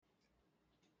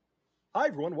Hi,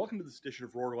 everyone. Welcome to this edition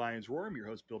of Roar Lions Roar. I'm your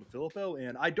host, Bill DeFilippo,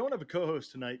 and I don't have a co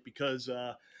host tonight because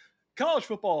college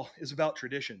football is about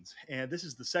traditions. And this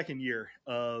is the second year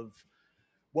of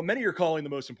what many are calling the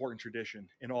most important tradition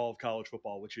in all of college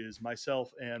football, which is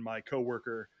myself and my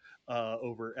coworker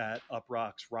over at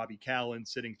Uprock's, Robby Kalland,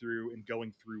 sitting through and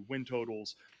going through win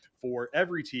totals for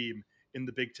every team in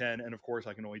the Big Ten. And of course,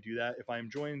 I can only do that if I am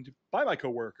joined by my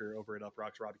coworker over at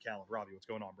Uprock's, Robby Kalland. Robby, what's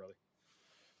going on, brother?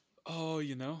 Oh,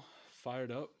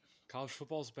 fired up. College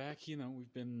football's back.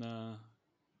 We've been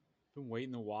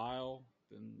waiting a while.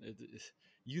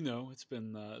 It's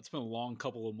been a long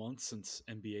couple of months since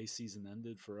NBA season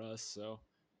ended for us. So,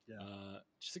 Yeah.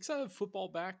 just excited football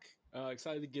back.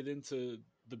 Excited to get into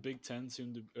the Big Ten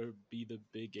soon to be the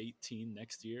Big 18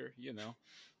 next year.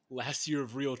 Last year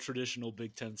of real traditional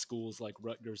Big Ten schools like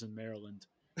Rutgers and Maryland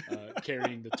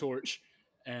carrying the torch,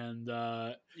 and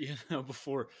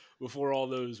before all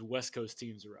those West Coast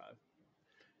teams arrive.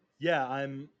 Yeah,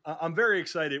 I'm very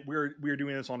excited. We're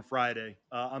doing this on Friday.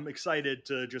 I'm excited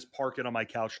to just park it on my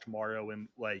couch tomorrow and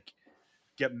like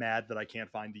get mad that I can't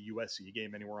find the USC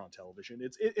game anywhere on television.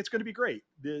 It's going to be great.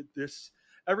 This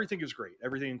everything is great.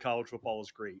 Everything in college football is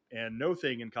great, and no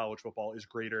thing in college football is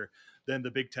greater than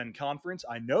the Big Ten conference.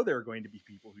 I know there are going to be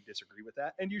people who disagree with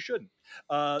that, and you shouldn't.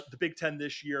 The Big Ten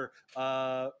this year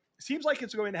seems like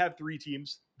it's going to have three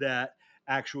teams that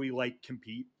actually like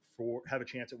compete for have a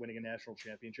chance at winning a national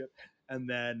championship, and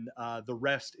then the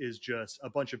rest is just a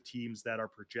bunch of teams that are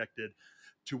projected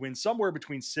to win somewhere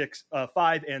between 5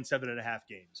 and 7.5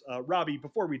 games. Robby,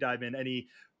 before we dive in, any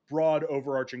broad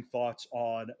overarching thoughts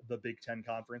on the Big Ten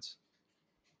conference?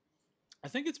 I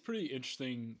think it's pretty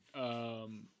interesting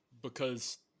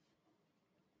because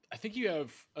I think you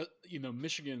have,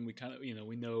 Michigan. We kind of,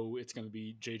 we know it's going to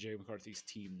be JJ McCarthy's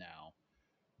team now,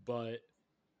 but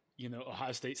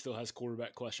Ohio State still has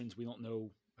quarterback questions. We don't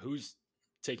know who's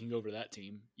taking over that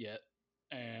team yet,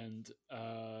 and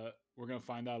we're going to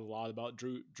find out a lot about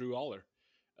Drew Aller.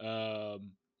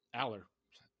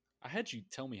 I had you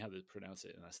tell me how to pronounce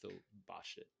it, and I still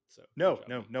botched it. So good No, job,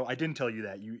 no, mate. no. I didn't tell you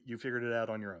that. You figured it out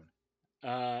on your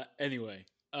own. Anyway,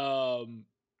 gonna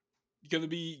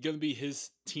be his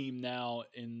team now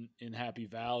in Happy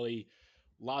Valley.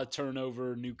 A lot of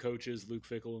turnover, new coaches, Luke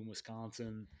Fickle in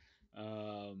Wisconsin.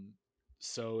 Um,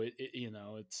 so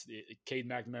Cade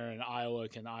McNamara in Iowa.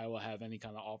 Can Iowa have any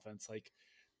kind of offense? Like,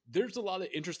 there's a lot of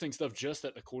interesting stuff just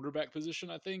at the quarterback position,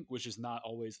 I think, which is not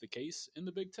always the case in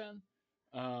the Big Ten.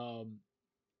 Um,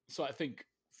 so I think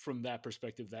from that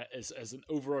perspective, that as an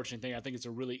overarching thing, I think it's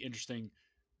a really interesting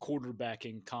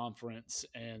quarterbacking conference,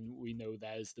 and we know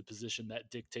that is the position that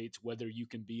dictates whether you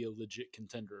can be a legit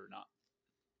contender or not.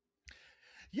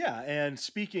 Yeah, and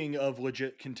speaking of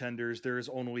legit contenders, there is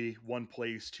only one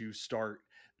place to start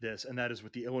this, and that is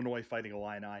with the Illinois Fighting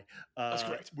Illini. That's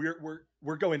correct.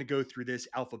 We're going to go through this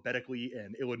alphabetically,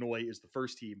 and Illinois is the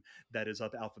first team that is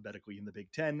up alphabetically in the Big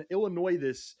Ten. Illinois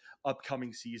this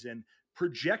upcoming season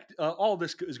project all of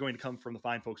this is going to come from the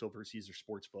fine folks over at Caesar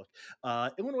Sportsbook.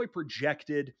 Illinois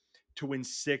projected to win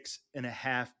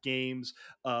 6.5 games.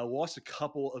 Lost a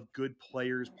couple of good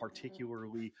players,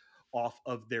 particularly off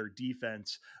of their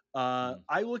defense. Mm.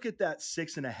 I look at that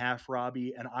 6.5,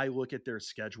 Robby, and I look at their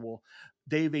schedule.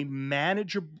 They have a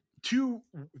manageable two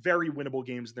very winnable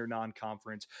games in their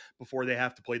non-conference before they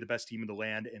have to play the best team in the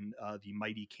land in the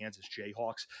mighty Kansas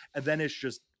Jayhawks, and then it's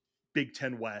just Big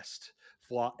Ten West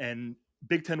and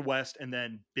Big Ten West, and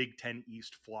then Big Ten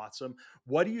East flotsam.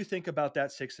 What do you think about that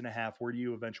 6.5? Where do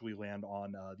you eventually land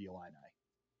on the Illini?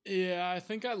 Yeah, I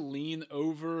think I lean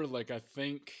over. Like, I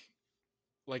think,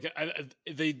 like,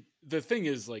 the thing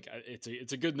is, like,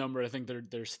 it's a good number. I think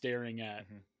they're staring at,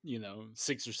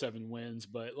 6 or 7 wins,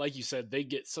 but like you said, they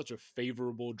get such a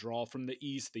favorable draw from the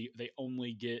East. They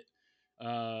only get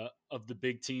of the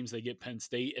big teams, they get Penn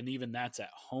State, and even that's at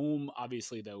home.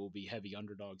 Obviously, there will be heavy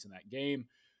underdogs in that game,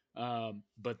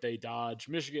 but they dodge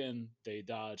Michigan, they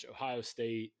dodge Ohio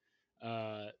State.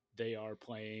 They are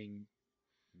playing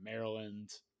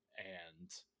Maryland and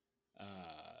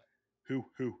Who?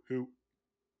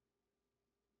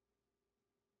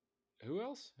 who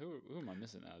else? Who am I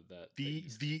missing out of that? The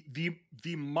East?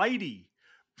 the mighty.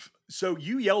 So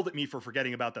you yelled at me for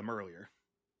forgetting about them earlier.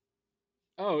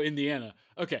 Oh, Indiana.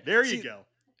 Okay, There you see, go.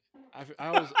 I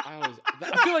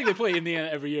feel like they play Indiana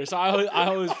every year, so I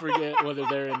always forget whether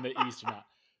they're in the East or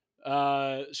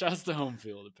not. Shouts to Home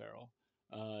Field Apparel,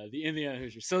 the Indiana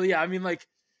Hoosiers. So yeah, I mean, like,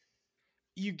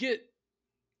 you get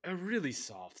a really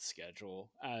soft schedule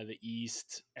out of the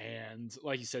East, and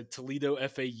like you said, Toledo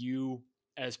FAU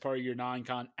as part of your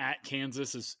non-con at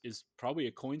Kansas is probably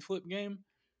a coin flip game.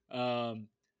 Um,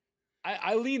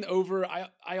 I lean over.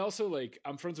 I also like,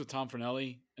 I'm friends with Tom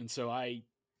Fernelli, and so I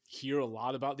hear a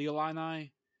lot about the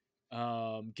Illini.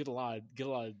 Get a lot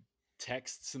of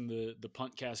texts in the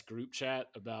Puntcast group chat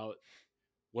about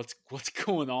what's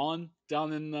going on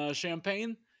down in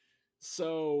Champaign.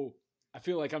 So I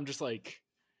feel like I'm just like,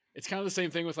 it's kind of the same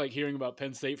thing with like hearing about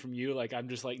Penn State from you. Like I'm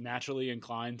just like naturally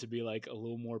inclined to be like a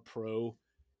little more pro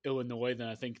Illinois than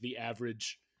I think the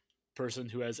average person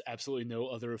who has absolutely no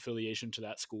other affiliation to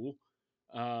that school.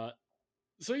 Uh,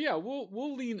 so yeah,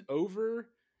 we'll lean over.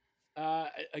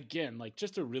 Again, like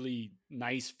just a really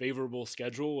nice, favorable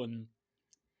schedule, and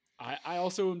I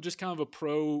also am just kind of a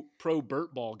pro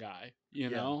Burt Ball guy. You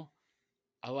Yeah. know,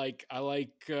 I like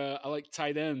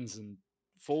tight ends and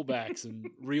fullbacks and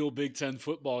real Big Ten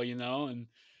football. You know, and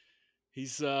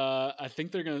he's I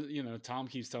think they're gonna, Tom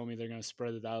keeps telling me they're gonna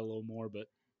spread it out a little more, but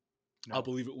I'll No.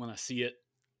 believe it when I see it.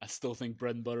 I still think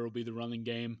bread and butter will be the running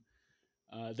game.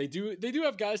 They do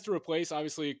have guys to replace.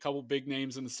 Obviously, a couple big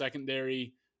names in the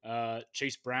secondary.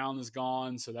 Chase Brown is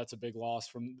gone, so that's a big loss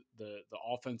from the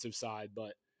offensive side.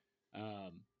 But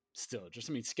still, just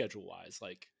I mean, schedule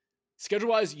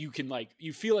wise, you can like,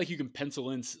 you feel like you can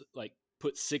pencil in like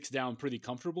put 6 down pretty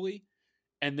comfortably,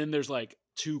 and then there's like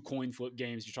 2 coin flip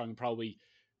games. You're talking probably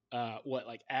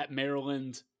like at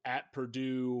Maryland, at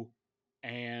Purdue,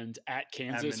 and at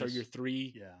Kansas are your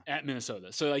 3 Yeah. at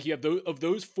Minnesota. So like you have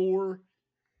those 4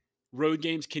 road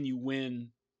games. Can you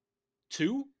win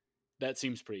 2? That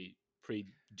seems pretty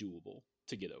doable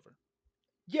to get over.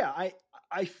 Yeah,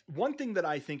 one thing that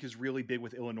I think is really big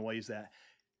with Illinois is that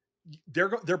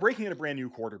they're breaking in a brand new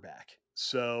quarterback.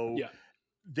 So Yeah,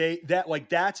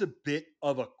 that's a bit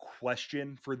of a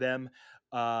question for them.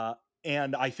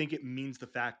 And I think it means the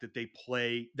fact that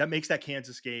that makes that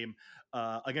Kansas game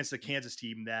against a Kansas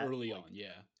team that early like, on,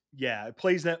 yeah. Yeah, it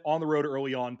plays that on the road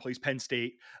early on, plays Penn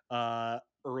State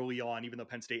early on, even though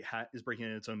Penn State is breaking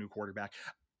in its own new quarterback.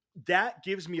 That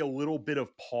gives me a little bit of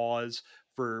pause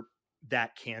for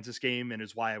that Kansas game, and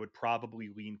is why I would probably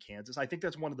lean Kansas. I think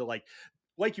that's one of the like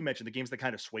you mentioned, the games that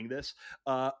kind of swing this.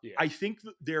 Yeah. I think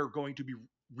that they're going to be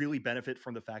really benefit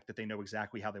from the fact that they know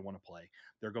exactly how they want to play.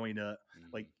 They're going to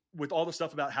like, with all the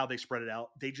stuff about how they spread it out,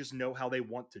 they just know how they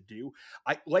want to do.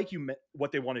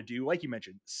 What they want to do. Like you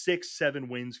mentioned, 6-7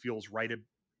 wins feels right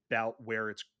about where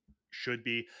it should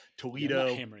be. Yeah, I'm not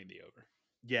Toledo, hammering the over.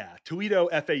 yeah, Toledo,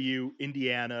 FAU,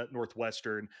 Indiana,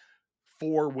 Northwestern,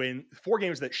 4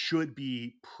 games that should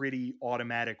be pretty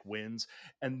automatic wins,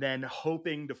 and then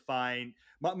hoping to find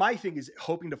my thing is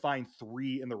hoping to find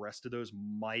 3 in the rest of those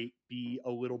might be a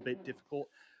little bit difficult.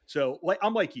 So like,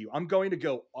 I'm like you, I'm going to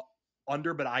go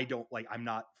under, but I'm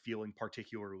not feeling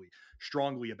particularly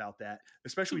strongly about that,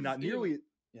 especially not nearly.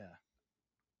 Yeah.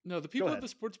 No, the Go people at ahead. the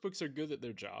sports books are good at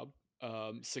their job.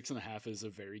 6.5 is a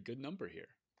very good number here.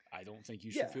 I don't think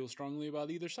you should Yeah. feel strongly about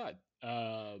either side.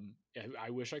 I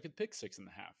wish I could pick 6.5.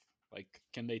 Like,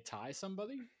 can they tie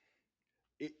somebody?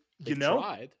 You They've know,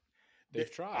 tried. They've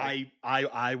tried.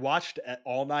 I watched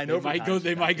all 9 They might go. overtimes.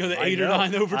 They of that might go game. to 8 or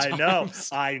 9 overtimes.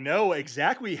 I know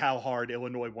exactly how hard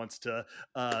Illinois wants to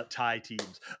tie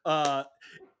teams.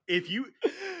 If you,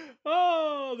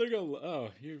 Oh, they're gonna. Oh,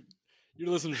 your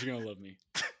listeners are gonna love me.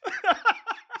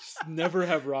 Just never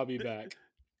have Robby back.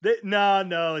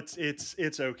 no,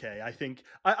 it's okay. I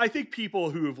think people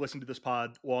who have listened to this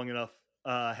pod long enough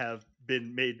have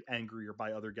been made angrier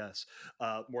by other guests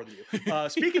more than you.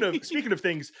 Speaking of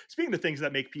things that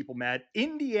make people mad,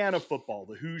 Indiana football,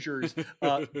 the Hoosiers,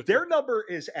 their number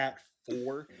is at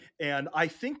 4, and I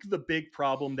think the big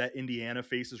problem that Indiana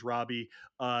faces, Robby,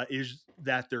 is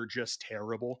that they're just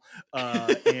terrible,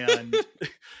 and.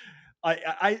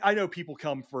 I know people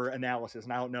come for analysis,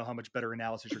 and I don't know how much better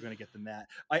analysis you're going to get than that.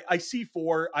 I see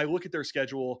 4. I look at their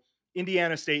schedule.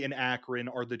 Indiana State and Akron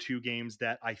are the 2 games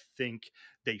that I think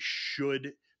they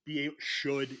should be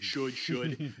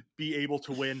be able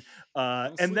to win.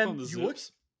 And then on the you look,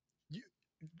 Zips.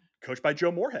 coached by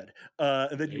Joe Moorhead,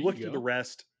 and then There you you look through the go.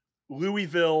 rest.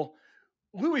 Louisville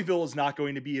is not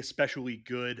going to be especially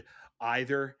good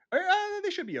either. They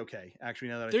should be okay, actually.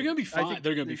 Now that They're going gonna to be fine.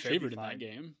 They're gonna be should favored in fine. that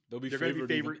game. They'll be They're going to favored,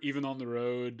 be favored even on the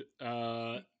road.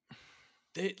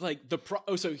 They like the pro.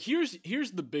 Oh, so here's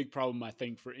the big problem I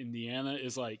think for Indiana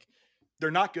is like, they're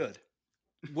not good.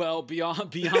 well, beyond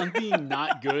being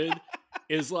not good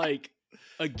is like,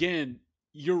 again,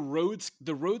 the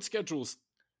road schedule's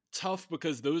tough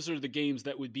because those are the games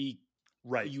that would be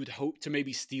Right. you would hope to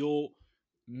maybe steal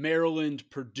Maryland,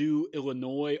 Purdue,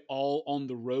 Illinois all on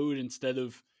the road instead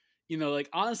of, like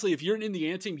honestly, if you're an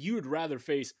Indiana team, you would rather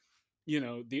face,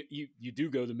 you do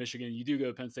go to Michigan, you do go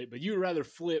to Penn State, but you would rather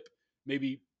flip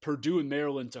maybe Purdue and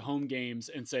Maryland to home games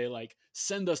and say like,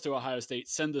 send us to Ohio State,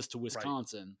 send us to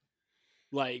Wisconsin.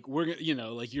 Like we're gonna,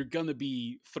 like you're gonna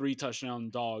be 3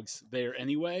 touchdown dogs there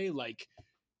anyway. Like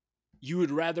you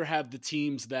would rather have the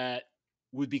teams that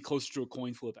would be closer to a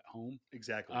coin flip at home.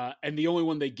 Exactly. And the only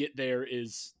one they get there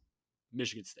is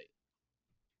Michigan State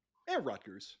and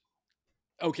Rutgers.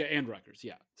 Okay, and Rutgers.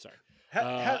 Yeah, sorry.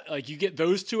 Like you get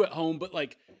those 2 at home, but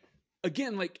like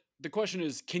again, like the question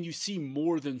is, can you see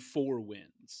more than 4 wins?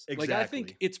 Exactly. Like I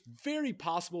think it's very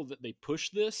possible that they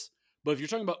push this, but if you're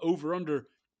talking about over under,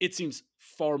 it seems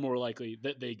far more likely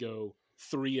that they go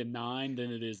 3-9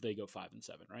 than it is they go 5-7,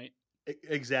 right?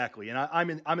 Exactly, and I'm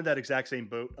in that exact same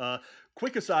boat.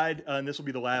 Quick aside, and this will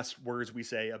be the last words we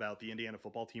say about the Indiana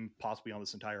football team, possibly on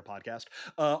this entire podcast.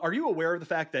 Are you aware of the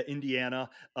fact that Indiana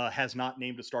has not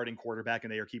named a starting quarterback,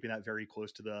 and they are keeping that very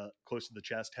close to the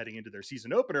chest heading into their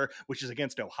season opener, which is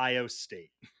against Ohio State?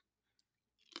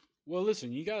 Well,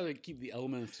 listen, you got to keep the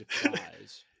element of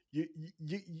surprise. You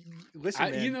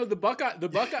listen, man. The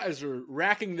Buckeyes are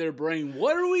racking their brain.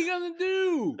 What are we gonna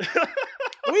do?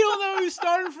 We don't know who's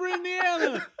starting for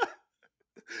Indiana.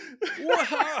 What?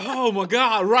 Oh my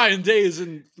God! Ryan Day is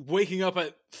waking up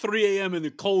at 3 a.m. in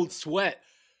the cold sweat.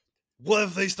 What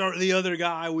if they start the other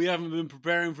guy? We haven't been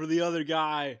preparing for the other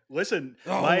guy. Listen,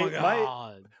 my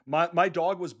God, my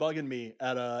dog was bugging me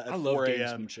at 4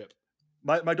 a.m.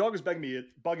 My dog was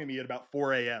bugging me at about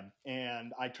 4 a.m.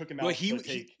 and I took him out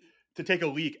to take a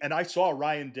leak, and I saw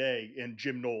Ryan Day and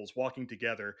Jim Knowles walking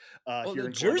together here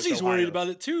in Jersey's Columbus, worried about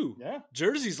it too. Yeah,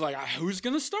 Jersey's like, who's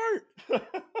gonna start?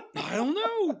 I don't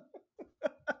know.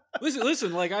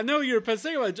 Listen. Like I know you're a Penn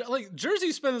State guy. Like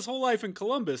Jersey spent his whole life in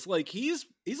Columbus. Like he's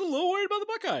a little worried about the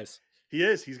Buckeyes. He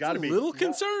is. He's got to be a little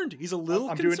concerned. He's a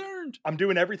little concerned. I'm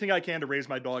doing everything I can to raise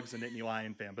my dog as a Nittany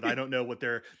Lion fan, but I don't know what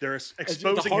they're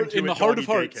exposing him to in the heart of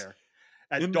hearts. Daycare.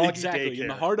 At doggy exactly. daycare. In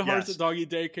the heart of hearts at doggy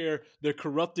daycare, they're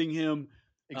corrupting him.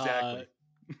 Exactly.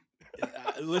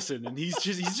 Listen, and he's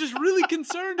just really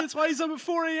concerned. That's why he's up at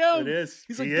 4 a.m. It is.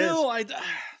 He's like, Bill,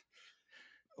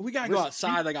 we gotta go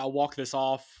outside. I gotta walk this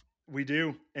off. We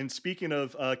do. And speaking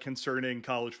of concerning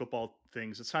college football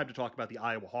things, it's time to talk about the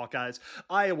Iowa Hawkeyes.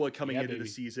 Iowa coming into the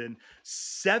season,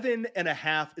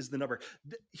 7.5 is the number.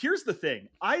 Here's the thing.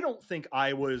 I don't think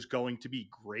Iowa is going to be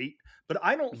great, but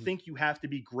I don't think you have to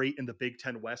be great in the Big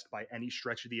Ten West by any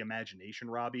stretch of the imagination,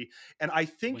 Robbie. And I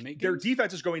think their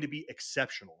defense is going to be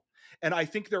exceptional. And I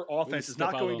think their offense is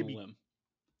not going to be...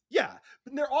 Yeah,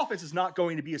 but their offense is not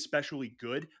going to be especially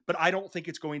good, but I don't think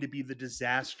it's going to be the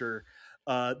disaster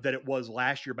that it was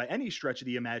last year by any stretch of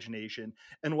the imagination.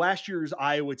 And last year's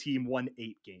Iowa team won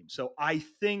 8 games. So I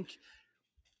think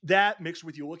that mixed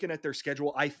with you looking at their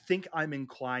schedule, I think I'm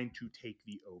inclined to take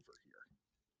the over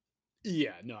here.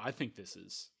 Yeah, no, I think this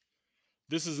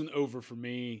is an over for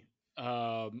me.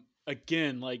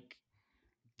 Again, like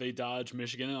they dodged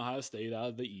Michigan and Ohio State out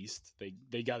of the East.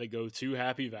 They got to go to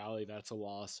Happy Valley. That's a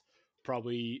loss.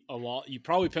 Probably a lot. You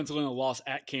probably pencil in a loss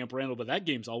at Camp Randall, but that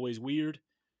game's always weird.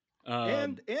 I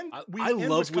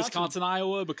love Wisconsin,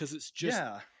 Iowa, because it's just,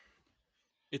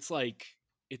 it's like,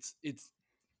 it's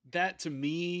that to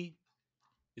me,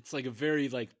 it's like a very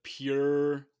like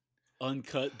pure,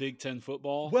 uncut Big Ten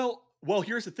football. Well,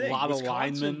 here's the thing. A lot of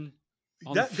linemen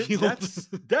on the field.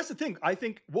 That's the thing. I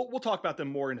think we'll talk about them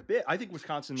more in a bit. I think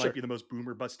Wisconsin might be the most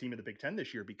boomer bust team in the Big Ten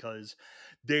this year because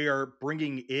they are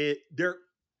bringing it.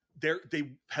 They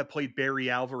have played Barry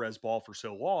Alvarez ball for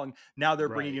so long. Now they're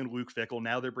bringing in Luke Fickell.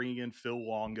 Now they're bringing in Phil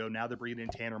Longo. Now they're bringing in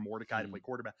Tanner Mordecai to play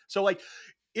quarterback. So like,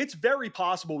 it's very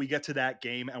possible we get to that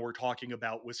game and we're talking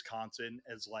about Wisconsin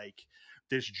as like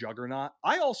this juggernaut.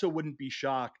 I also wouldn't be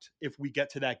shocked if we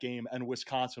get to that game and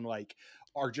Wisconsin like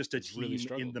are just a team really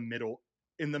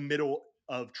in the middle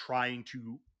of trying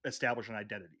to establish an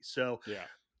identity. So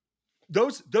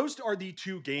those are the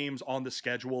 2 games on the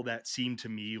schedule that seem to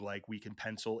me like we can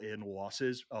pencil in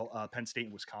losses, Penn State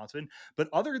and Wisconsin. But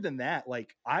other than that,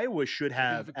 like Iowa should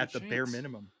have at the bare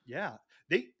minimum. Yeah.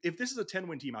 If this is a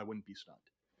 10-win team, I wouldn't be stunned.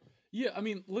 Yeah.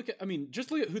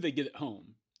 Just look at who they get at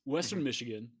home. Western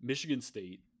Michigan, Michigan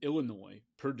State, Illinois,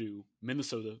 Purdue,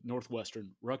 Minnesota,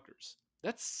 Northwestern, Rutgers.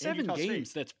 That's 7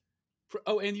 games. State.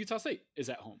 And Utah State is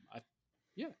at home.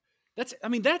 That's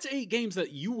 8 games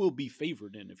that you will be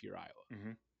favored in if you're Iowa.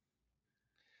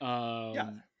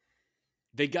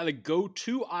 They got to go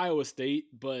to Iowa State,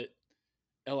 but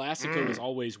Elastico is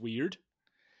always weird.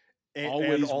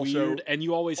 Weird. And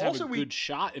you always have a good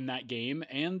shot in that game.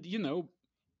 And,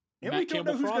 Matt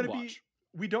Campbell fraud watch.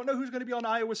 We don't know who's going to be on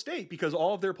Iowa State because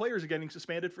all of their players are getting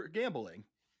suspended for gambling.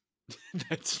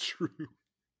 That's true.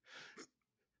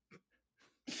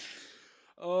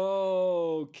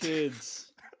 Oh,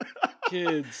 kids.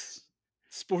 Kids,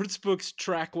 sports books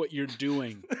track what you're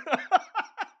doing.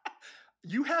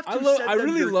 You have I to love. send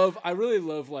them your. I really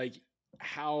love like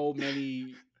how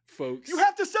many folks You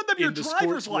have to send them your in the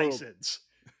driver's sports world. license.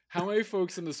 How many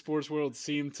folks in the sports world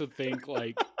seem to think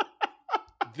like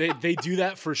they do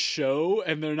that for show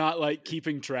and they're not like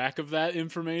keeping track of that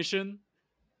information?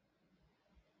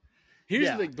 Here's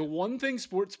the Yeah. thing. The one thing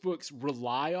sports books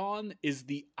rely on is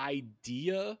the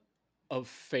idea of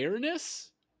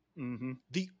fairness. Mm-hmm.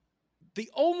 The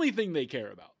only thing they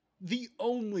care about, the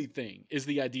only thing is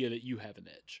the idea that you have an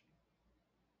edge.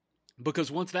 Because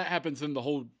once that happens, then the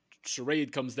whole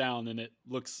charade comes down and it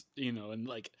looks, and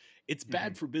like it's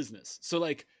bad for business. So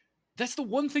like that's the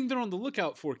one thing they're on the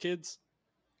lookout for, kids.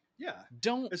 Yeah.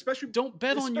 Don't Especially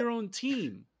bet on your own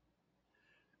team.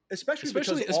 Especially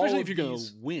because especially if of you're going to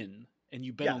these, win and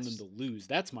you bet on them yes, to lose.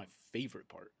 That's my favorite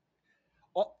part.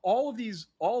 all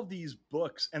of these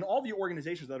books and all the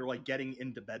organizations that are like getting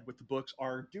into bed with the books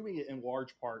are doing it in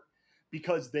large part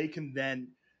because they can then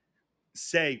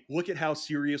say, look at how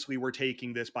seriously we're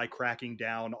taking this by cracking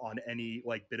down on any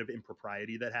like bit of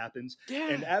impropriety that happens. Yeah.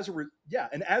 And as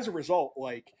a result,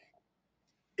 like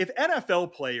if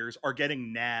NFL players are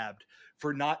getting nabbed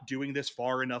for not doing this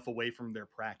far enough away from their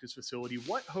practice facility,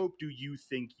 what hope do you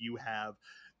think you have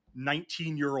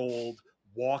 19-year-old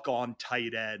walk-on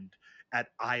tight end at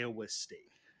Iowa State?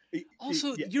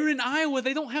 Also, Yeah. you're in Iowa.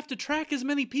 They don't have to track as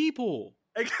many people.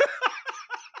 There's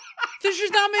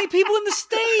just not many people in the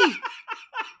state.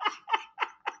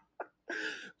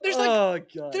 There's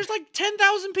like God. there's like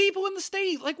 10,000 people in the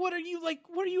state. Like what are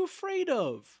you afraid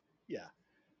of? Yeah.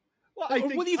 Well,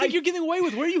 What do you think you're getting away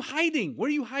with? Where are you hiding?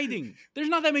 There's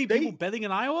not that many people betting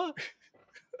in Iowa.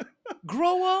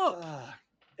 Grow up.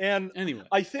 And anyway,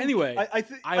 I think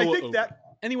Iowa over. that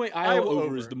Iowa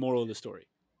over is the moral of the story.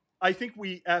 I think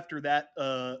we after that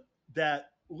that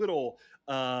little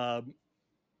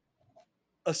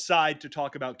aside to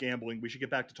talk about gambling, we should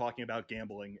get back to talking about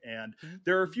gambling. And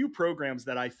there are a few programs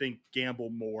that I think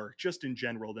gamble more just in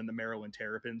general than the Maryland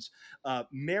Terrapins.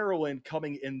 Maryland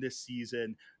coming in this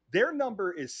season, their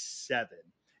number is 7.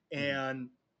 And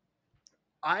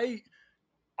I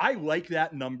like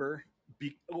that number.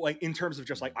 Like in terms of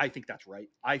just like, I think that's right.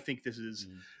 I think this is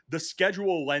the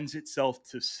schedule lends itself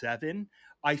to 7.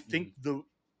 I think the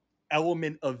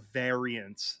element of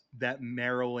variance that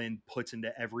Maryland puts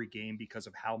into every game because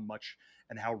of how much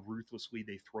and how ruthlessly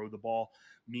they throw the ball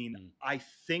I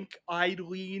think I'd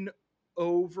lean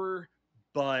over,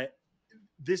 but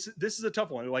this is a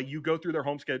tough one. Like you go through their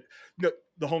home schedule.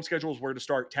 The home schedule is where to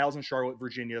start. Towson, Charlotte,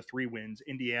 Virginia, 3 wins.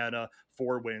 Indiana,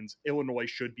 4 wins. Illinois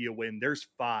should be a win. There's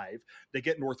 5. They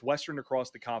get Northwestern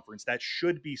across the conference. That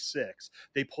should be 6.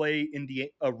 They play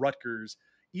Rutgers.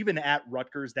 Even at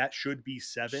Rutgers, that should be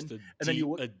 7. Then you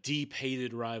look a deep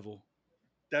hated rival.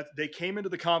 That they came into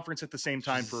the conference at the same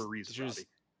time for a reason. Just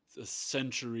a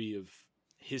century of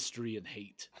history and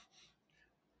hate.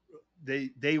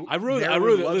 I wrote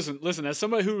it. Listen, as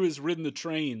somebody who has ridden the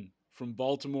train from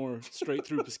Baltimore straight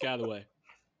through Piscataway,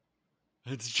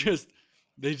 it's just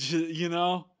the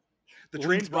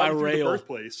train's by rail, the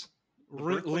birthplace.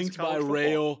 Linked by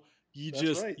rail.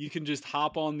 You can just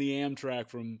hop on the Amtrak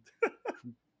from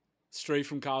straight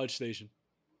from College Station.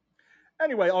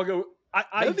 Anyway, I'll go.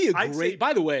 That'd be a great.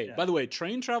 By the way,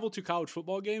 train travel to college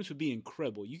football games would be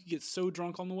incredible. You could get so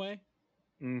drunk on the way.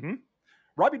 Mm-hmm.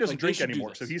 Robby doesn't drink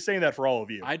anymore, so he's saying that for all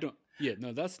of you. I don't. Yeah,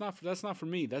 no, that's not for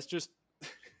me. That's just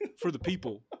for the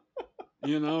people.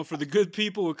 For the good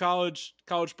people of College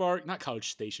Park, not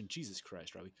College Station. Jesus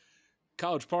Christ, Robby.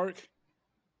 College Park.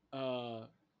 Hop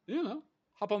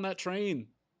on that train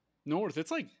north. It's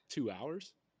like 2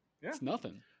 hours. Yeah. It's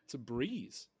nothing. It's a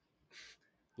breeze.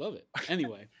 Love it.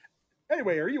 Anyway,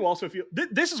 are you also feel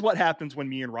this is what happens when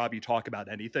me and Robby talk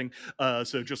about anything?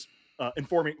 So just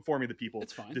informing the people.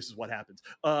 It's fine. This is what happens.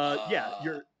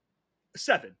 You're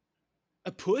 7.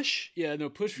 A push? Yeah, no,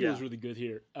 push feels really good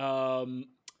here.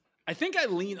 I think I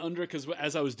lean under because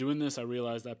as I was doing this, I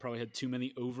realized I probably had too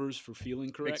many overs for feeling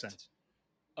correct. Makes sense.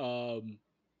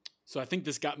 So I think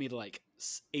this got me to like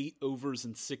 8 overs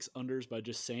and 6 unders by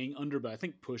just saying under, but I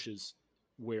think push is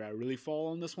where I really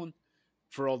fall on this one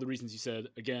for all the reasons you said.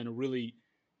 Again, a really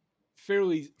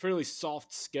fairly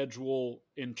soft schedule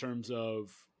in terms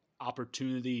of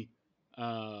opportunity.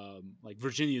 Like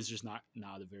Virginia is just not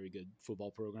a very good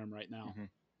football program right now.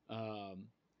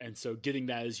 And so getting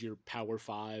that as your Power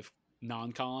 5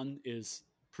 non-con is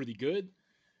pretty good.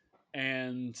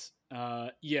 And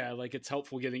like it's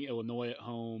helpful getting Illinois at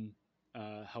home,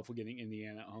 helpful getting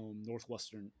Indiana at home.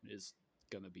 Northwestern is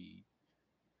going to be,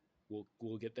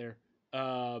 we'll get there.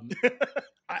 Again,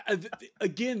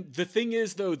 the thing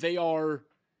is, though, they are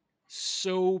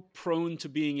so prone to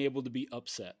being able to be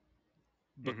upset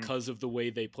because of the way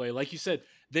they play. Like you said,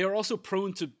 they are also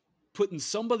prone to putting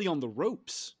somebody on the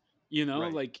ropes.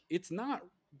 Right. Like it's not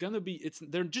gonna be.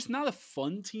 They're just not a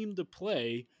fun team to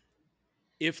play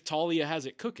if Talia has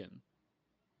it cooking.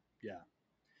 Yeah.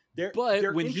 But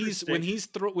They're interesting.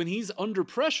 when he's under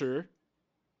pressure,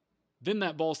 then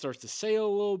that ball starts to sail a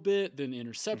little bit. Then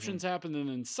interceptions happen, and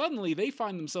then suddenly they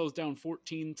find themselves down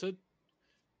 14 to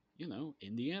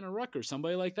Indiana Rutgers,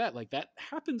 somebody like that. Like that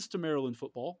happens to Maryland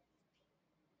football,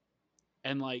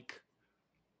 and like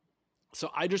so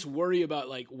I just worry about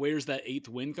like where's that 8th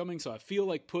win coming. So I feel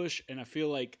like push, and I feel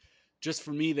like just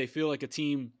for me, they feel like a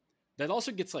team that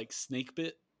also gets like snake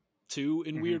bit too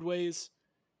in weird ways.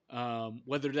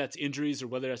 Whether that's injuries or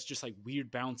whether that's just like weird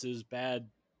bounces, bad,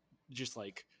 just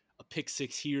like a pick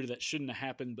six here that shouldn't have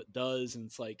happened but does. And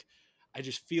it's like, I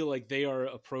just feel like they are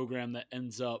a program that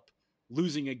ends up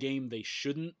losing a game they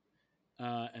shouldn't.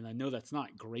 And I know that's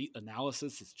not great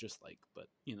analysis. It's just like, but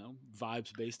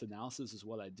vibes based analysis is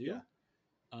what I do. Yeah.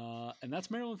 And that's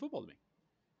Maryland football to me.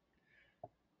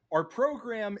 Our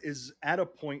program is at a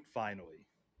point finally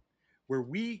where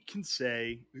we can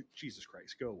say, Jesus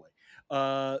Christ, go away.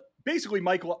 Basically,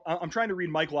 I'm trying to read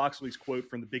Mike Loxley's quote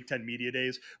from the Big Ten Media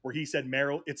Days, where he said,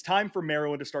 it's time for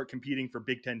Maryland to start competing for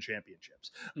Big Ten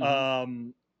championships. I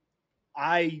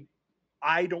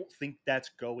don't think that's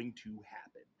going to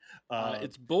happen.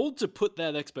 It's bold to put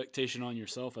that expectation on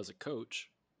yourself as a coach.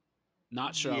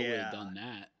 Not sure I would have done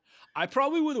that. I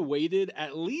probably would have waited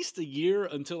at least a year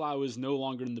until I was no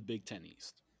longer in the Big Ten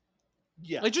East.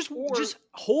 Yeah. Like just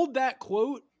hold that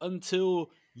quote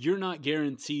until you're not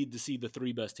guaranteed to see the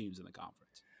 3 best teams in the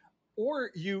conference.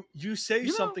 Or you say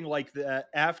something like that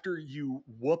after you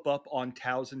whoop up on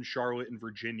Towson, Charlotte, and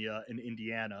Virginia and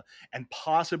Indiana, and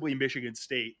possibly Michigan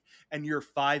State, and you're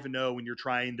 5-0 and you're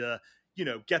trying to,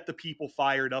 get the people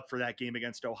fired up for that game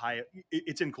against Ohio.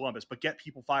 It's in Columbus, but get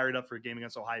people fired up for a game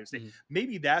against Ohio State.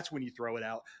 Maybe that's when you throw it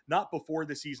out, not before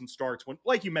the season starts. When,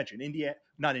 like you mentioned, Indiana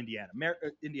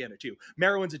too.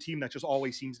 Maryland's a team that just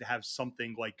always seems to have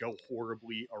something like go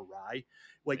horribly awry.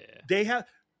 Like they are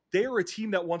a team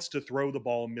that wants to throw the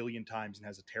ball a million times and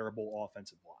has a terrible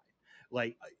offensive line.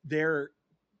 Like they're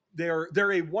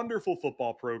a wonderful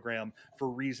football program for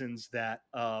reasons that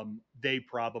they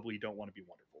probably don't want to be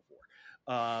wonderful for.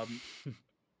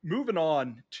 Moving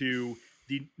on to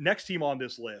the next team on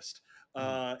this list.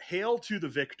 Hail to the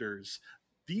victors,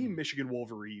 the Michigan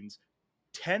Wolverines,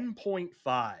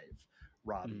 10.5,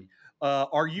 Robby.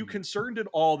 Are you concerned at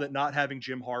all that not having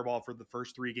Jim Harbaugh for the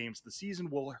first 3 games of the season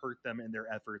will hurt them in their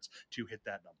efforts to hit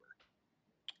that number?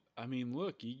 I mean,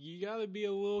 look, you got to be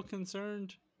a little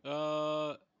concerned. They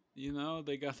got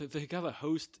to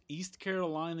host East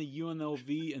Carolina,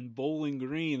 UNLV, and Bowling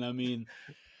Green. I mean,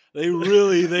 they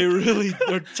really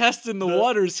are testing the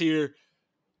waters here.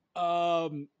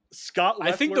 Scott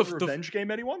Leffler revenge game,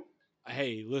 anyone?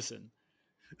 Hey, listen.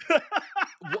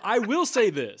 I will say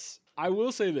this.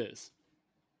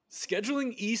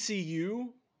 Scheduling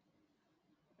ECU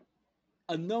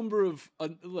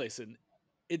listen,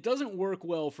 it doesn't work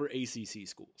well for ACC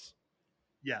schools.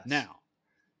 Yes. Now,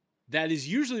 that is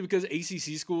usually because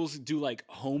ACC schools do like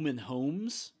home and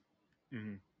homes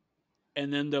and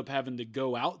end up having to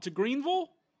go out to Greenville.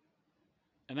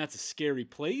 And that's a scary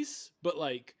place. But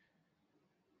like,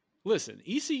 listen,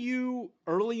 ECU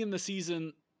early in the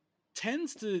season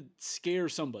tends to scare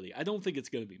somebody. I don't think it's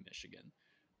going to be Michigan,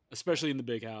 especially in the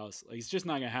big house. Like, it's just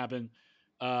not going to happen.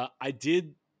 I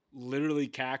did literally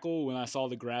cackle when I saw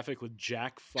the graphic with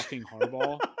Jack fucking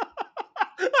Harbaugh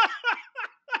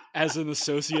as an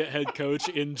associate head coach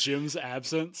in Jim's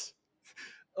absence.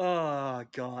 Oh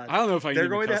God! I don't know if I can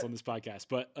even cuss on this podcast,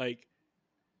 but like,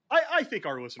 I think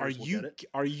our listeners will get it.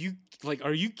 Are you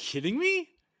kidding me?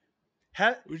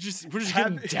 We're just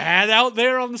getting have, dad out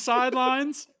there on the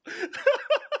sidelines.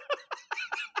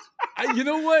 You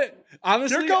know what?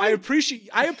 Honestly, I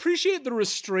appreciate the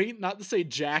restraint. Not to say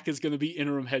Jack is going to be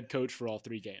interim head coach for all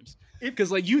 3 games,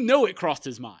 because it crossed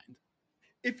his mind.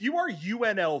 If you are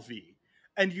UNLV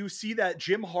and you see that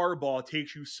Jim Harbaugh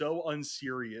takes you so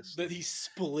unseriously that he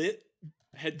split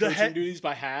head coaching duties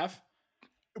by half,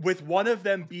 with one of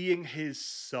them being his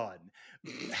son,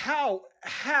 how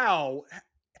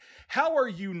are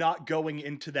you not going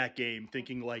into that game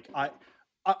thinking like I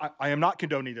am not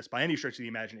condoning this by any stretch of the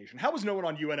imagination? How is no one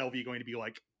on UNLV going to be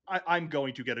like, I'm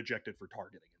going to get ejected for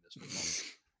targeting in this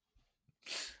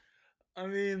football? I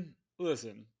mean,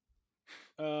 listen.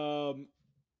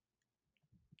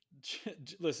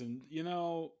 Listen,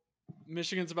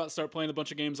 Michigan's about to start playing a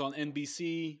bunch of games on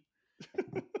NBC.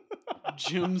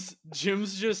 Jim's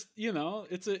just,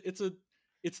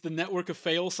 it's the network of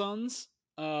fail sons.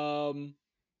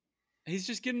 He's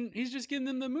just getting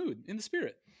in the mood, in the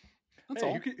spirit. That's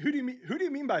all. Who do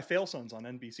you mean by fail sons on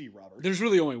NBC, Robert? There's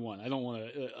really only one. I don't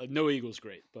want to. No Eagle's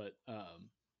great, but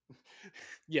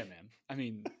yeah, man. I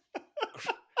mean,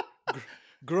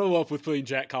 grow up with putting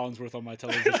Jack Collinsworth on my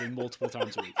television multiple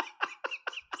times a week.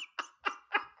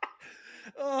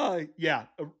 Yeah.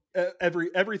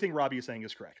 Everything Robby is saying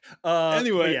is correct.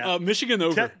 Anyway, yeah. Michigan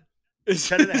over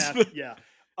 10.5. Yeah.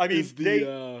 I mean,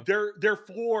 their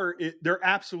floor, their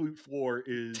absolute floor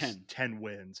is 10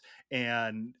 wins.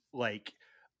 And like,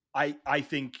 I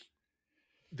think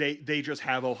they just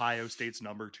have Ohio State's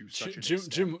number to such an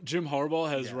extent. Jim Harbaugh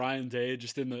has Ryan Day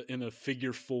just in a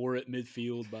figure 4 at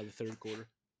midfield by the third quarter.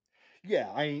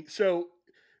 Yeah. So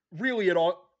really it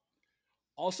all.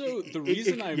 Also, the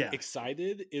reason I'm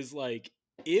excited is like,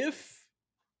 if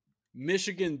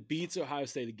Michigan beats Ohio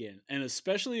State again, and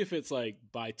especially if it's like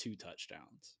by 2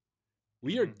 touchdowns,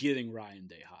 we are getting Ryan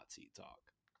Day hot seat talk.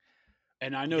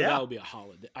 And I know that'll be a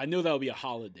holiday. I know that'll be a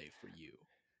holiday for you.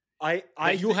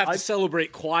 You'll have to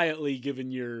celebrate quietly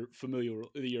given your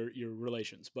your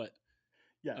relations, but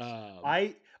yes.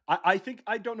 I think,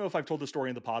 I don't know if I've told the story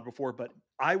in the pod before, but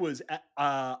I was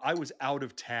out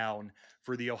of town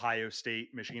for the Ohio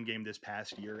State Michigan game this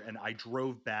past year, and I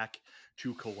drove back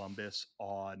to Columbus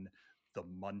on the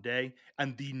Monday,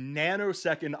 and the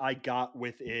nanosecond I got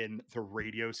within the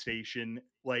radio station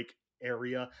like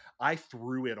area, I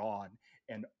threw it on,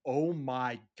 and oh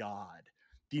my God,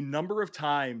 the number of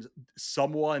times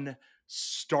someone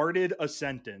started a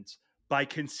sentence by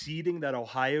conceding that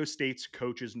Ohio State's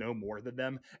coaches know more than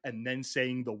them and then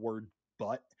saying the word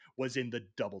 "but" was in the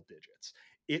double digits.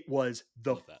 It was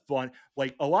the fun.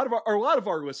 Like a lot of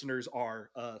our listeners are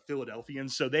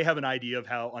Philadelphians, so they have an idea of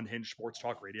how unhinged sports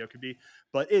talk radio could be.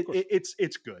 But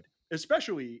it's good,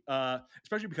 especially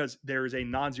because there is a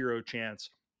non-zero chance.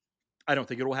 I don't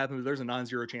think it will happen, but there's a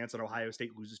non-zero chance that Ohio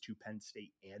State loses to Penn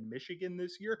State and Michigan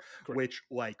this year. Correct. Which,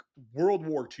 like, World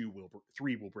War III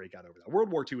will break out over that. World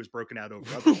War II is broken out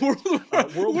over other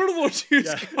World War II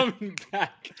is coming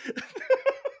back.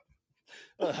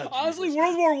 Honestly,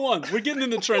 World War I, we're getting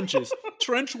in the trenches.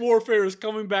 Trench warfare is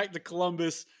coming back to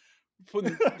Columbus,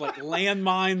 putting like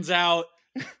landmines out.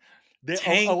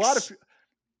 Tanks.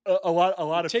 A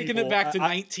lot of taking people, it back to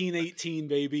 1918,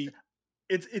 baby.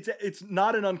 It's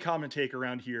not an uncommon take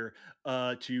around here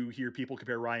to hear people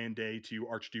compare Ryan Day to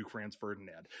Archduke Franz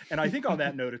Ferdinand. And I think on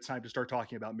that note, it's time to start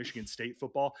talking about Michigan State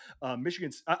football.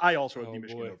 I also have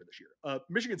Michigan over this year.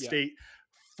 Michigan State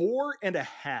 4.5,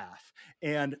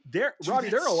 and Robby,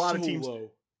 there are a lot of teams. Low.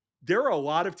 There are a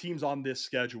lot of teams on this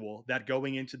schedule that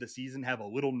going into the season have a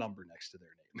little number next to their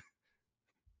name.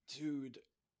 Dude.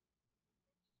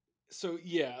 So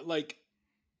yeah, like,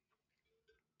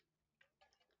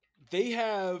 they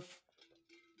have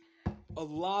a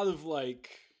lot of like,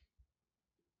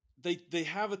 they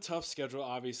have a tough schedule,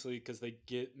 obviously, because they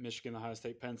get Michigan, Ohio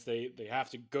State, Penn State. They have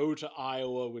to go to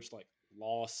Iowa, which, like,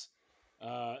 loss.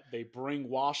 They bring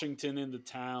Washington into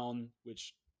town,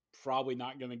 which probably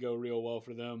not going to go real well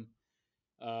for them,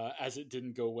 as it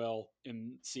didn't go well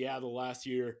in Seattle last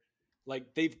year.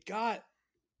 Like, they've got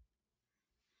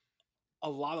a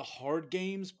lot of hard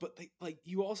games, but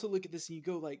you also look at this and you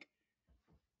go, like,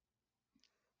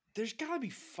 there's got to be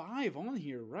 5 on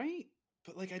here, right?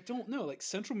 But, like, I don't know. Like,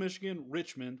 Central Michigan,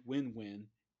 Richmond, win.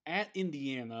 At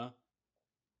Indiana,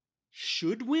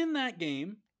 should win that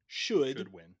game.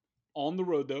 Should win. On the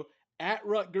road, though. At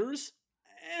Rutgers,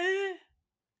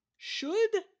 should?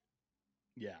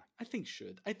 Yeah. I think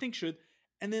should.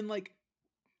 And then, like,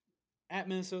 at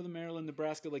Minnesota, Maryland,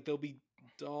 Nebraska, like, they'll be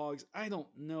dogs. I don't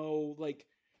know. Like,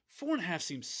 4.5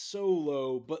 seems so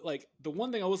low, but, like, the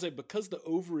one thing I will say, because the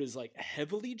over is, like,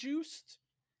 heavily juiced,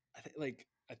 I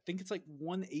think it's like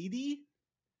 180.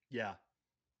 Yeah.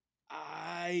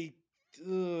 I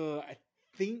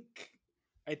think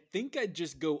I'd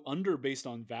just go under based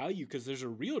on value, because there's a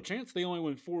real chance they only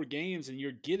win 4 games and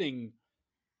you're getting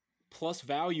plus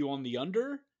value on the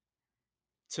under.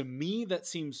 To me, that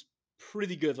seems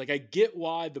pretty good. Like, I get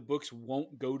why the books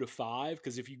won't go to 5,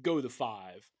 because if you go to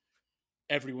 5,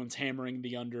 everyone's hammering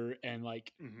the under, and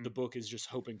like the book is just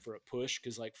hoping for a push,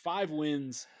 because like 5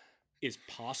 wins is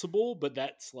possible, but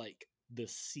that's like the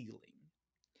ceiling.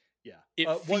 Yeah. It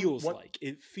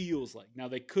feels like now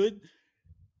they could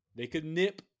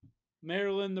nip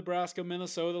Maryland, Nebraska,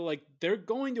 Minnesota. Like, they're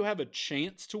going to have a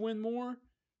chance to win more,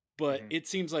 but it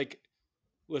seems like,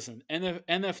 listen,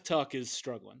 NF Tuck is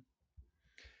struggling.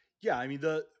 Yeah, I mean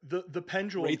the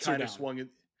pendulum kind of swung.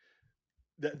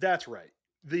 That's right.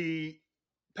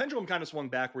 pendulum kind of swung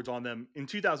backwards on them in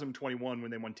 2021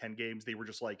 when they won 10 games. They were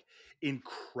just like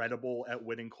incredible at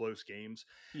winning close games.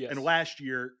 And Yes. last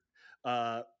year,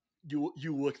 uh,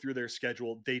 you look through their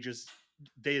schedule, they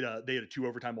had a 2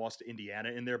 overtime loss to Indiana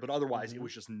in there, but otherwise it Mm-hmm.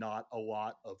 was just not a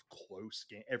lot of close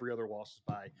game. Every other loss was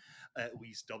by at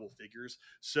least double figures.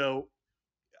 So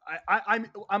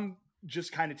I'm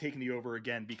just kind of taking the over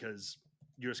again because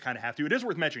you just kind of have to. It is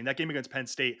worth mentioning that game against Penn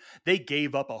State, they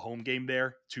gave up a home game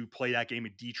there to play that game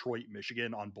in Detroit,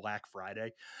 Michigan on Black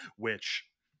Friday, which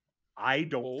I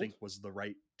don't Bold. think was the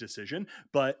right decision.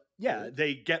 But yeah, Bold.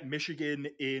 they get Michigan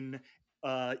in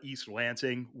East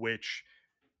Lansing, which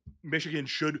Michigan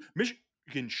should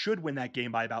win that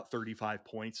game by about 35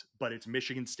 points, but it's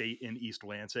Michigan State in East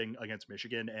Lansing against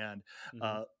Michigan, and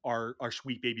Mm-hmm. our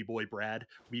sweet baby boy Brad.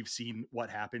 We've seen what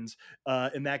happens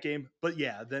in that game, but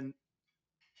yeah, then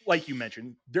like you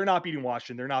mentioned, they're not beating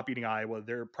Washington, they're not beating Iowa,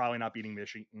 they're probably not beating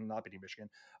Michigan,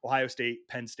 Ohio State,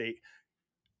 Penn State.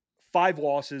 5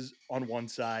 losses on one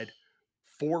side,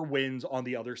 4 wins on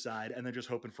the other side, and then just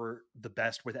hoping for the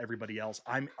best with everybody else.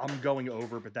 I'm going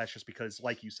over, but that's just because,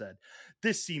 like you said,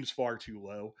 this seems far too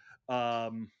low.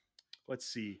 Let's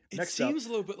see. It Next up, seems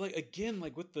low, but like again,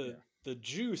 like with yeah. the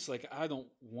juice, like I don't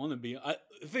want to be. I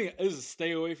think this is a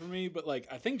stay away from me, but like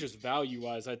I think just value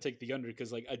wise, I take the under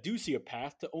because like I do see a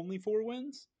path to only 4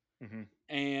 wins, Mm-hmm.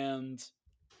 and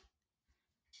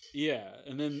yeah,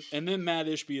 and then Matt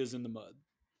Ishby is in the mud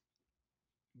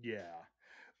Yeah.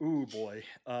 Ooh boy.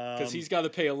 because he's got to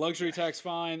pay a luxury tax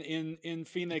fine in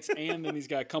Phoenix, and then he's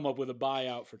got to come up with a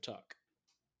buyout for Tuck.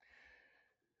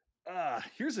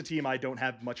 Here's a team I don't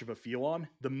have much of a feel on.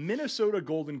 The Minnesota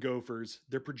Golden Gophers.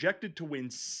 They're projected to win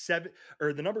 7,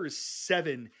 or the number is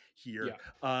 7 here.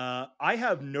 Yeah. I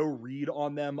have no read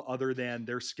on them other than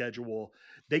their schedule.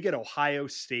 They get Ohio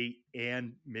State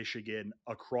and Michigan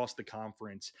across the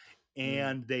conference,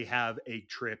 and they have a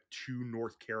trip to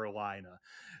North Carolina.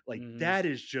 Like that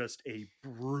is just a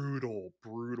brutal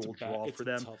draw It's for a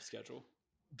them. tough schedule.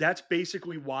 That's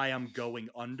basically why I'm going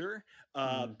under,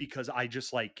 because I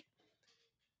just like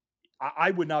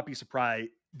I would not be surprised.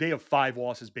 They have 5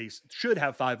 losses should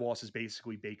have 5 losses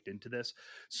basically baked into this.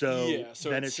 So Yeah, so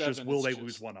then at it's just 7, will it's they just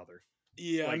lose one other?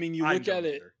 yeah. I Like mean, you I'm look at going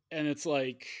it under. and it's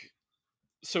like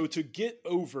so to get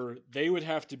over, they would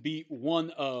have to beat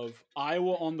one of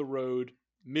Iowa on the road,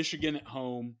 Michigan at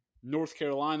home, North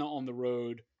Carolina on the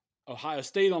road, Ohio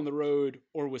State on the road,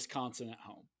 or Wisconsin at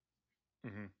home.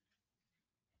 Mm-hmm.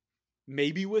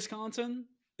 Maybe Wisconsin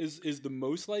is the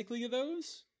most likely of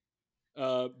those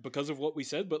because of what we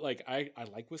said. But like I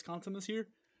like Wisconsin this year.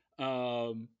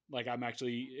 Like I'm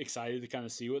actually excited to kind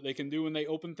of see what they can do when they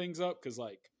open things up because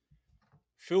like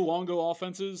Phil Longo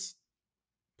offenses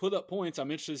put up points.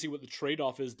 I'm interested to see what the trade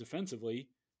off is defensively.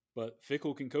 But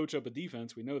Fickle can coach up a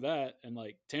defense. We know that. And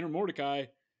like Tanner Mordecai,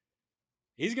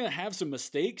 he's going to have some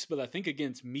mistakes, but I think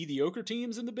against mediocre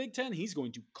teams in the Big Ten, he's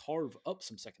going to carve up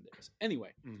some secondaries.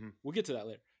 Anyway, we'll get to that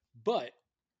later. But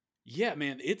yeah,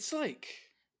 man, it's like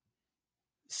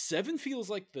 7 feels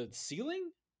like the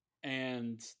ceiling,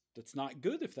 and that's not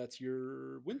good if that's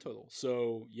your win total.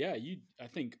 So yeah, I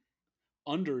think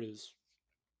under is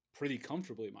pretty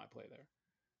comfortably my play there.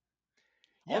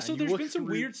 Yeah, Also, you there's look been some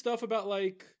through. weird stuff about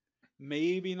like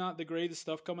maybe not the greatest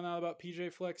stuff coming out about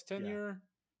PJ Fleck's tenure.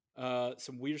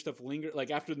 Some weird stuff lingered.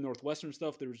 Like after the Northwestern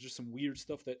stuff, there was just some weird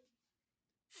stuff that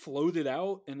floated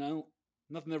out, and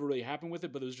nothing ever really happened with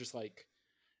it. But it was just like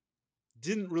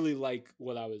didn't really like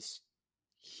what I was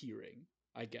hearing,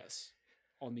 I guess,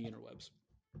 on the interwebs.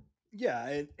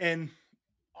 Yeah, and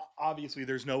obviously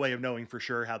there's no way of knowing for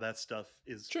sure how that stuff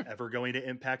is ever going to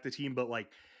impact the team, but like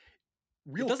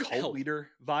real cult leader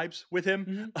vibes with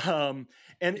him. And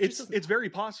it's very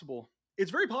possible.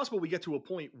 It's very possible we get to a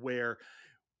point where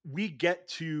we get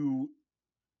to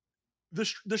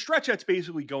the stretch that's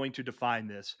basically going to define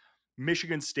this: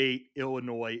 Michigan State,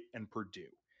 Illinois, and Purdue.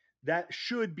 That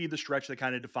should be the stretch that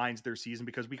kind of defines their season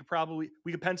because we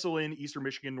could pencil in Eastern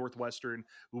Michigan, Northwestern,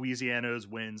 Louisiana's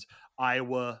wins,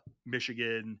 Iowa,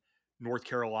 Michigan, North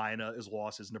Carolina as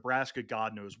losses, Nebraska,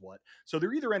 God knows what. So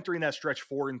they're either entering that stretch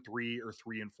 4-3 or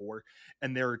 3-4,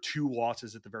 and there are 2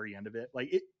 losses at the very end of it.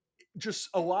 Like it, just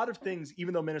a lot of things.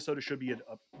 Even though Minnesota should be a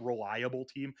reliable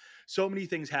team, so many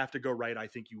things have to go right. I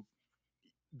think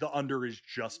the under is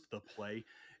just the play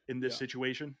in this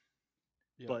situation.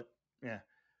 But yeah.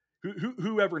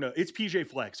 Whoever knows? It's PJ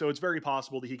Fleck, so it's very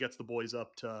possible that he gets the boys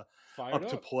up to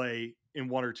play in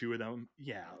 1 or 2 of them.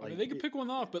 Yeah, like, I mean, they could pick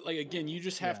one off, but like again, you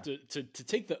just have to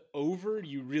take the over.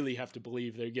 You really have to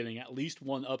believe they're getting at least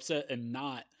one upset and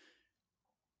not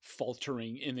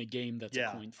faltering in a game that's a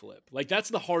coin flip. Like that's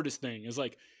the hardest thing. Is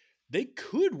like they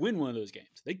could win one of those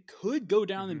games. They could go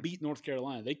down and beat North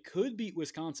Carolina. They could beat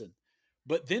Wisconsin.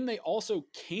 But then they also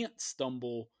can't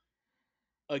stumble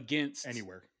against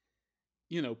anywhere,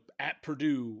 at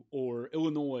Purdue or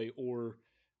Illinois or,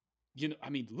 I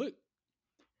mean, look,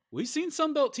 we've seen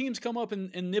Sun Belt teams come up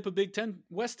and nip a Big Ten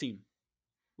West team.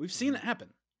 We've seen it happen.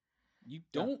 You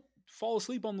don't fall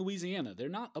asleep on Louisiana. They're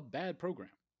not a bad program.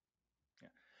 Yeah.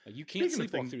 Like, you can't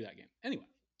sleepwalk through that game. Anyway.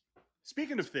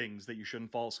 Speaking of things that you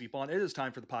shouldn't fall asleep on, it is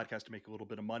time for the podcast to make a little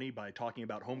bit of money by talking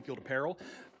about Home Field Apparel,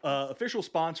 official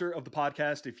sponsor of the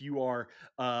podcast. If you are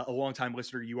a longtime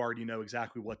listener, you already know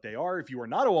exactly what they are. If you are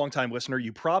not a longtime listener,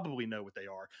 you probably know what they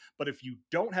are. But if you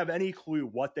don't have any clue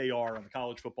what they are on the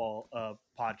college football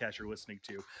podcast you're listening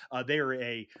to, they are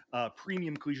a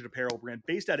premium collegiate apparel brand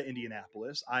based out of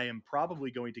Indianapolis. I am probably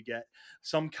going to get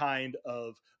some kind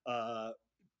of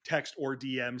text or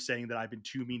DM saying that I've been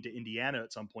too mean to Indiana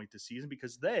at some point this season,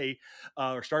 because they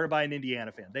are started by an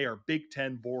Indiana fan. They are Big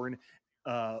Ten born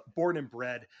and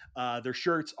bred. Their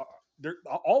shirts,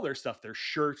 all their stuff, their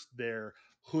shirts, their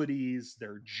hoodies,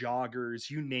 their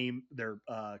joggers, you name, their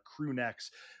crew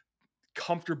necks,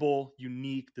 comfortable,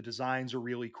 unique. The designs are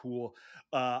really cool.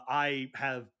 I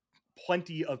have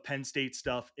plenty of Penn State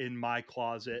stuff in my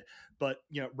closet, but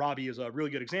Robby is a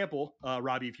really good example.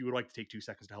 Robby, if you would like to take 2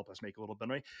 seconds to help us make a little bit of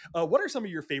money, what are some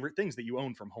of your favorite things that you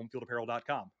own from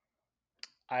homefieldapparel.com?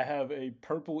 I have a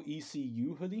purple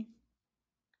ECU hoodie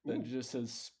that just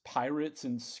says Pirates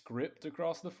in script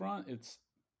across the front. It's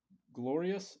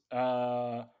glorious.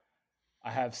 I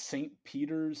have St.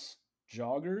 Peter's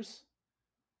joggers.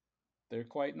 They're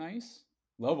quite nice.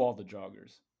 Love all the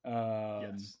joggers.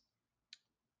 Yes.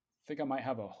 I think I might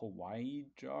have a Hawaii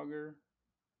jogger.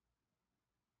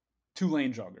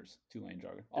 Tulane joggers.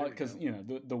 Because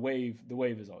the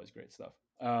wave is always great stuff.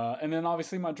 And then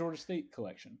obviously my Georgia State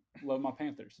collection. Love my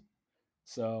Panthers.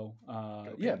 So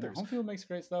Panthers. Home Field makes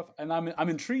great stuff, and I'm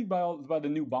intrigued by the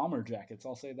new bomber jackets.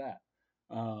 I'll say that.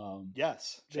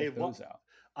 Yes, check those out.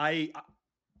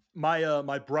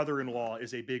 My brother-in-law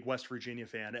is a big West Virginia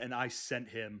fan, and I sent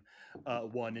him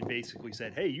one and basically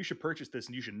said, hey, you should purchase this,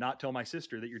 and you should not tell my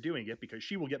sister that you're doing it, because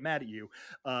she will get mad at you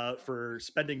for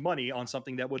spending money on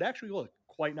something that would actually look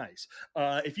quite nice.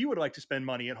 If you would like to spend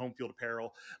money at Home Field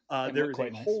Apparel, there is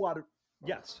a whole lot of,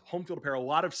 Home Field Apparel, a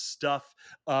lot of stuff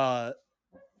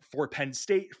for Penn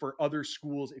State, for other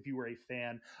schools. If you were a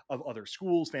fan of other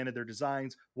schools, fan of their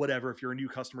designs, whatever, if you're a new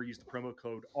customer, use the promo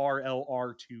code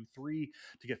RLR23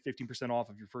 to get 15% off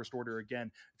of your first order. Again,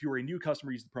 if you were a new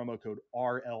customer, use the promo code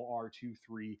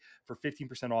RLR23 for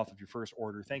 15% off of your first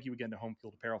order. Thank you again to Home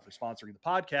Field Apparel for sponsoring the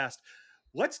podcast.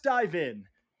 Let's dive in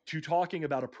to talking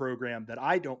about a program that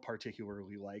I don't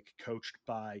particularly like, coached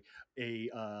by a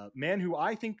man who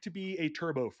I think to be a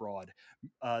turbo fraud.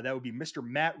 That would be Mr.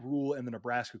 Matt Rule and the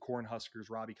Nebraska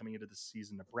Cornhuskers. Robby, coming into this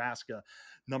season, Nebraska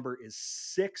number is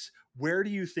 6. Where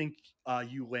do you think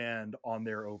you land on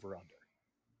their over-under?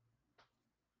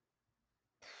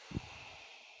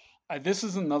 This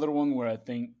is another one where I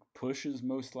think push is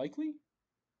most likely.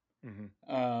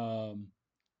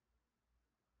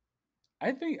 I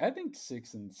think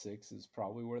 6-6 is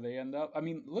probably where they end up. I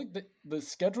mean, look, the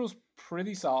schedule's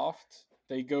pretty soft.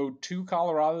 They go to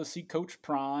Colorado to see Coach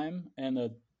Prime and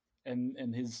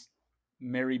his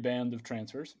merry band of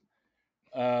transfers.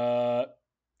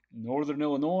 Northern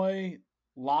Illinois,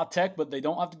 La Tech, but they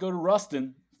don't have to go to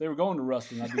Ruston. If they were going to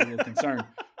Ruston, I'd be a little concerned.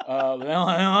 But they don't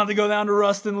have to go down to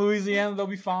Ruston, Louisiana. They'll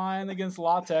be fine against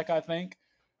La Tech, I think.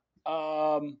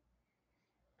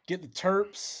 Get the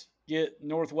Terps. Get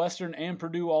Northwestern and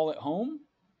Purdue all at home.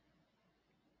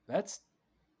 That's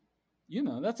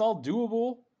all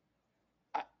doable.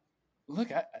 I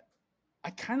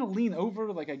kind of lean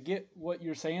over. Like, I get what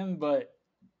you're saying, but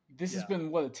this has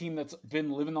been a team that's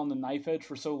been living on the knife edge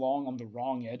for so long, on the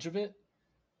wrong edge of it.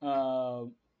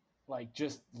 Like,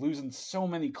 just losing so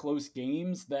many close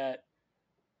games that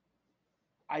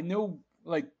I know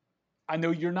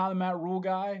you're not a Matt Rule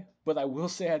guy, but I will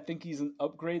say I think he's an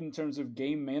upgrade in terms of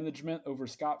game management over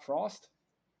Scott Frost,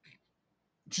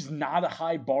 which is not a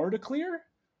high bar to clear.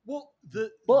 Well, the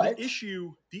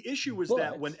issue was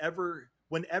that whenever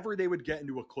they would get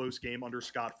into a close game under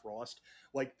Scott Frost,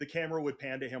 like, the camera would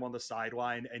pan to him on the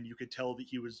sideline, and you could tell that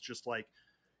he was just like,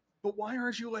 but why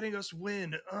aren't you letting us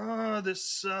win? This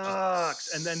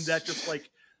sucks. And then that just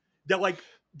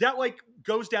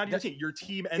goes down to your team. Your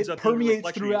team ends up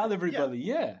permeates throughout everybody.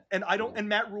 Yeah. And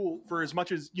Matt Rule, for as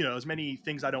much as, as many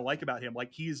things I don't like about him,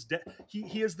 like, he is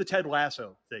the Ted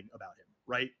Lasso thing about him,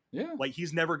 right? Yeah. Like,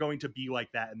 he's never going to be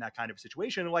like that in that kind of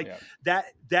situation. And that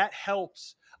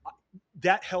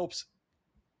helps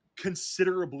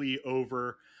considerably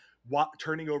over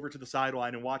turning over to the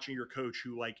sideline and watching your coach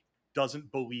who like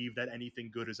doesn't believe that anything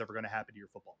good is ever going to happen to your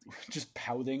football team. Just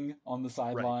pouting on the Right.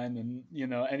 sideline, and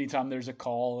anytime there's a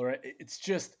call, or it's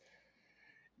just,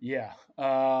 yeah.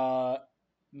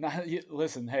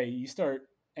 Listen, hey, you start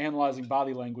analyzing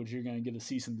body language, you're going to get a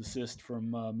cease and desist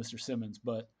from Mr. Simmons.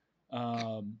 But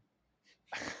I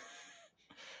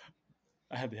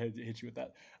had to hit you with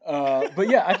that. But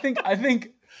yeah, I think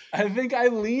I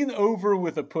lean over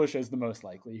with a push as the most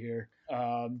likely here,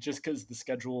 just because the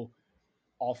schedule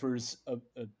offers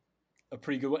a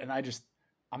pretty good one, and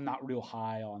I'm not real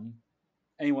high on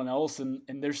anyone else, and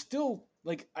there's still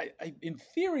like I in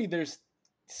theory there's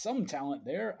some talent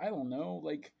there. I don't know,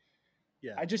 like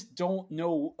Yeah. I just don't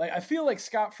know. Like I feel like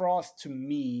Scott Frost to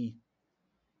me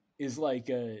is like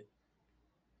a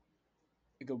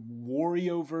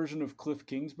Wario version of Cliff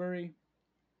Kingsbury,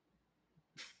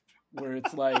 where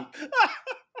it's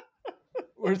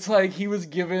like he was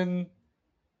given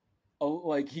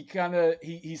like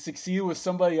he succeeded with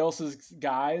somebody else's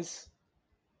guys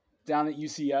down at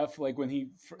UCF, like when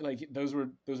he like those were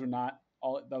not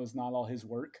all, that was not all his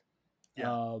work.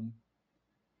 Yeah.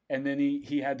 And then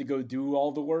he had to go do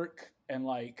all the work and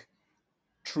like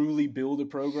truly build a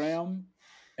program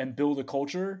and build a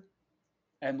culture,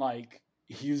 and like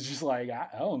he was just like I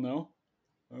don't know,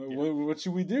 what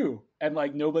should we do, and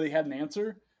like nobody had an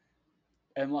answer.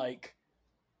 And like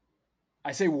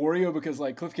I say Wario because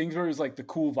like Cliff Kingsbury was like the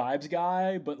cool vibes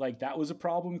guy, but like that was a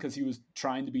problem because he was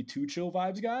trying to be too chill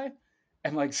vibes guy,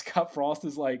 and like Scott Frost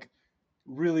is like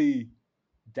really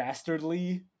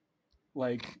dastardly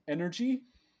like energy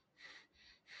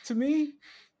to me,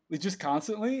 like just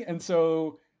constantly. And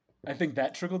so I think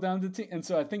that trickled down to the team. And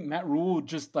so I think Matt Rule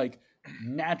just like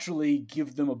naturally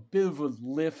give them a bit of a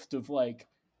lift of like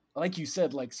you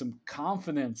said, like some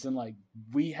confidence and like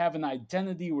we have an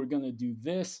identity. We're gonna do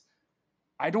this.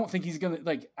 I don't think he's gonna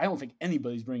I don't think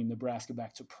anybody's bringing Nebraska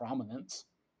back to prominence.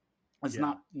 It's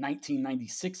not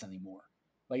 1996 anymore.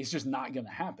 Like it's just not gonna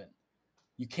happen.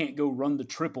 You can't go run the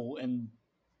triple and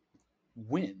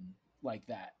win like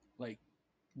that. Like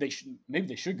they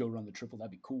should go run the triple. That'd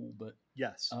be cool. But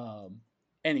yes.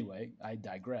 Anyway, I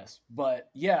digress. But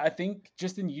yeah, I think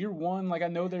just in year one, like I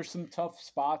know there's some tough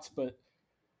spots, but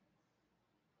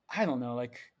I don't know.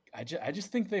 Like I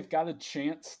just think they've got a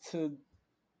chance to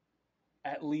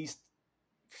at least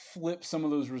flip some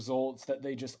of those results that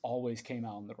they just always came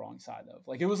out on the wrong side of.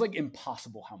 Like it was like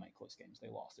impossible how many close games they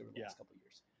lost over the last couple of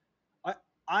years.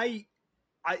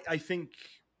 I think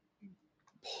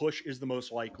push is the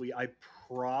most likely. I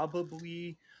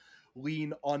probably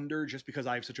lean under just because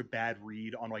I have such a bad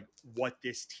read on like what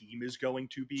this team is going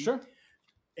to be. Sure.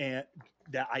 And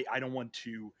that I don't want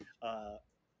to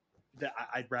that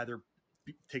I'd rather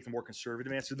take the more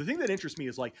conservative answer. The thing that interests me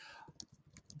is like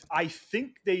I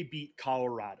think they beat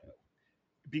Colorado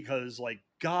because like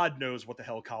God knows what the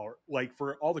hell Colorado, like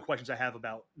for all the questions I have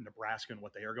about Nebraska and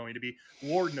what they are going to be,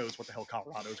 Lord knows what the hell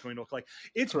Colorado is going to look like.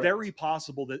 It's correct. Very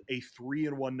possible that a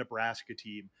 3-1 Nebraska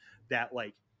team that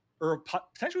like, or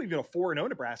potentially even a 4-0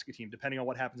 Nebraska team, depending on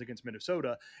what happens against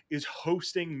Minnesota, is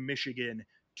hosting Michigan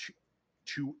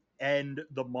to end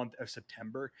the month of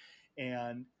September.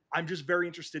 And I'm just very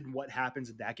interested in what happens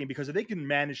in that game, because if they can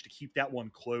manage to keep that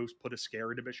one close, put a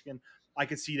scare into Michigan, I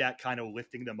could see that kind of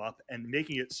lifting them up and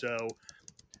making it so,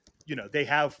 you know, they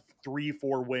have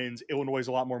 3-4 wins. Illinois is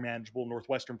a lot more manageable.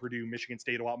 Northwestern, Purdue, Michigan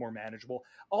State, a lot more manageable.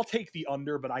 I'll take the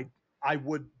under, but I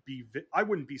wouldn't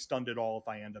be stunned at all if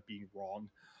I end up being wrong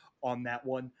on that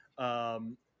one.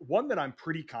 One that I'm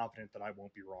pretty confident that I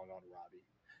won't be wrong on, Robby,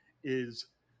 is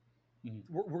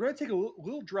we're going to take a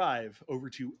little drive over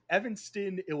to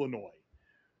Evanston, Illinois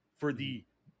for the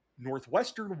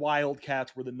Northwestern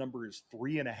Wildcats, where the number is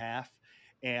 3.5.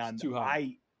 And too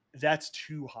high. That's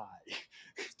too high.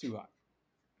 It's too high.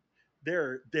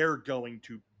 They're going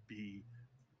to be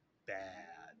bad.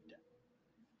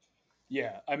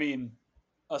 Yeah. I mean,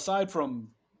 aside from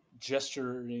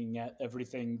gesturing at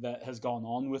everything that has gone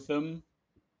on with them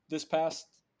this past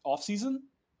offseason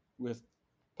with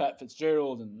Pat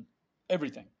Fitzgerald and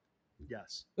everything.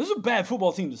 Yes. This is a bad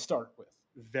football team to start with.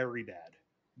 Very bad.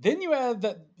 Then you add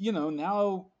that, you know,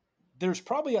 now there's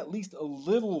probably at least a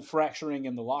little fracturing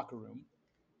in the locker room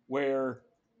where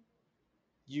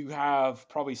you have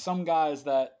probably some guys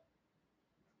that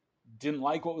didn't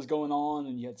like what was going on,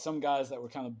 and you had some guys that were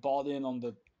kind of bought in on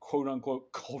the quote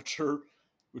unquote culture,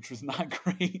 which was not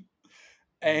great.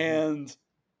 And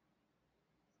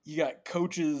you got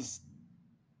coaches.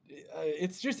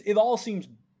 It all seems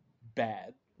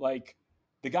bad. Like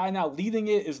the guy now leading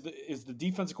it is the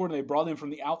defensive coordinator they brought in from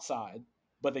the outside,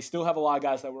 but they still have a lot of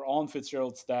guys that were on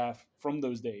Fitzgerald's staff from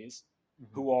those days.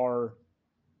 Mm-hmm. who are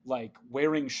like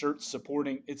wearing shirts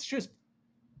supporting. It's just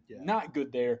Yeah. not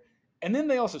good there. And then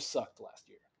they also sucked last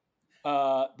year.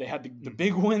 They had the Mm-hmm.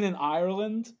 big win in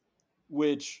Ireland,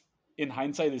 which in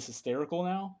hindsight is hysterical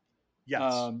now,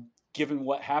 Yes. given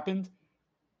what happened.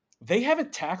 They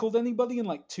haven't tackled anybody in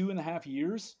like 2.5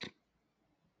 years,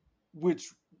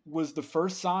 which was the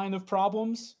first sign of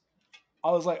problems.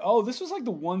 I was like, oh, this was like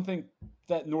the one thing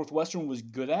that Northwestern was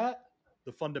good at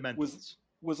The was fundamentals.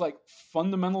 was like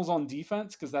fundamentals on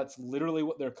defense, because that's literally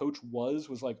what their coach was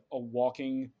like a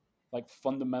walking like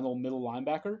fundamental middle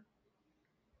linebacker.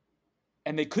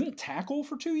 And they couldn't tackle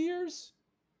for 2 years.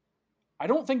 I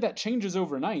don't think that changes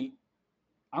overnight.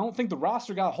 I don't think the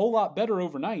roster got a whole lot better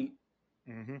overnight.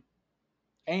 Mm-hmm.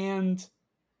 And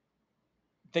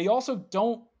they also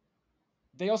don't.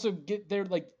 They also get their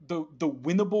like the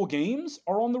winnable games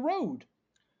are on the road.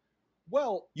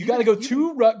 Well, You got to go even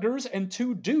to Rutgers and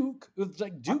to Duke. It's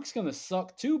like I, Duke's gonna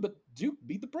suck too, but Duke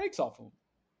beat the brakes off of them.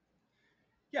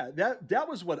 yeah, that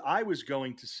was what I was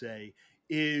going to say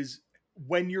is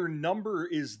when your number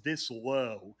is this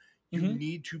low, you Mm-hmm.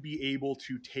 need to be able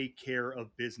to take care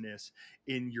of business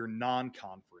in your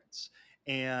non-conference.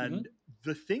 Mm-hmm. And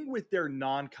the thing with their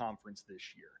non-conference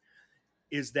this year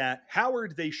is that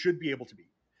Howard they should be able to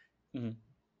beat. Mm-hmm.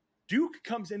 Duke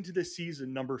comes into the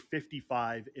season number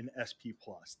 55 in SP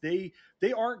plus. They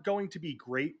aren't going to be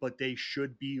great, but they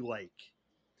should be like,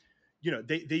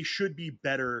 they should be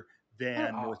better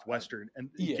than Northwestern and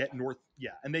Yeah.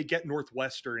 they get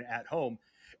Northwestern at home.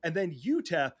 And then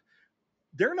UTEP,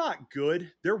 they're not good.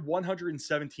 They're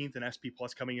 117th in SP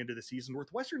plus coming into the season.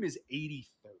 Northwestern is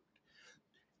 83rd.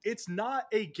 It's not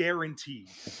a guarantee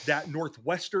that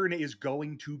Northwestern is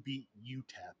going to beat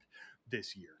UTEP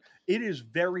this year. It is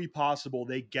very possible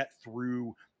they get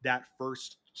through that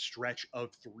first stretch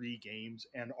of 3 games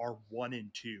and are 1-2.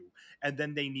 And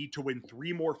then they need to win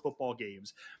 3 more football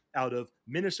games out of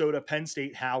Minnesota, Penn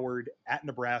State, Howard, at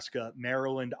Nebraska,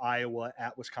 Maryland, Iowa,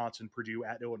 at Wisconsin, Purdue,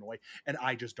 at Illinois. And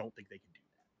I just don't think they can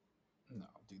do that. No,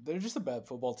 dude, they're just a bad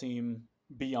football team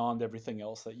beyond everything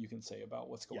else that you can say about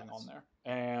what's going on Yes. there.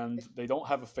 And they don't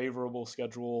have a favorable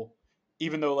schedule,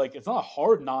 even though like it's not a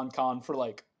hard non-con for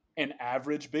like an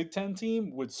average Big Ten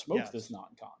team would smoke Yes. this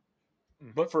non-con.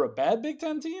 Mm-hmm. But for a bad Big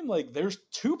Ten team, like there's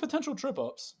 2 potential trip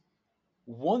ups.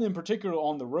 One in particular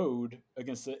on the road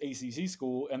against the ACC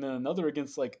school, and then another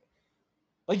against like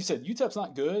you said, UTEP's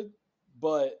not good,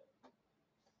 but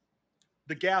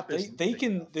The gap they isn't they big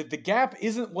can enough. the gap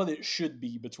isn't what it should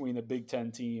be between a Big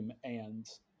Ten team and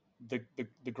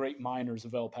the great Miners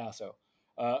of El Paso,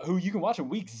 who you can watch in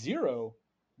week 0.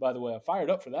 By the way, I'm fired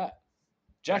up for that.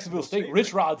 Jacksonville State,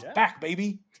 Rich Rod's back,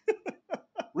 baby.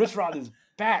 Rich Rod is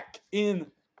back in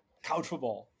college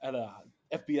football at a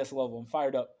FBS level. I'm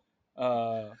fired up.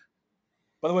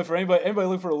 By the way, for anybody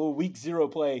looking for a little week 0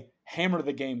 play, hammer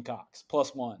the Gamecocks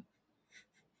 +1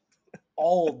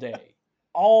 all day,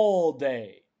 all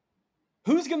day.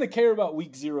 Who's going to care about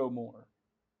week 0 more?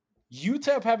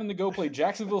 UTEP having to go play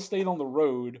Jacksonville State on the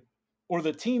road, or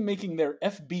the team making their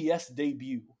FBS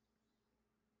debut?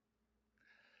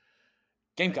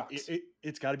 Gamecocks.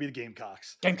 It's got to be the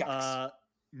Gamecocks. Gamecocks.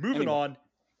 Moving on,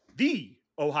 the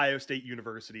Ohio State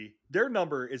University, their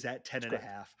number is at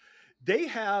 10.5. They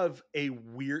have a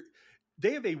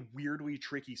weirdly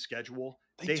tricky schedule.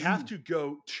 They have to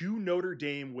go to Notre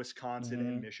Dame, Wisconsin,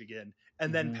 and Michigan,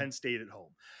 and then Penn State at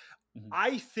home.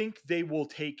 I think they will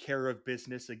take care of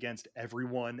business against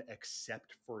everyone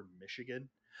except for Michigan.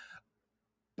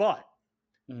 But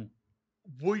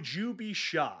would you be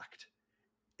shocked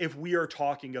if we are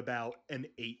talking about an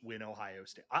 8-win Ohio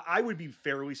State? I would be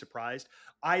fairly surprised.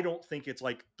 I don't think it's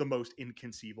like the most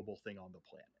inconceivable thing on the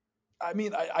planet. I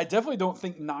mean, I definitely don't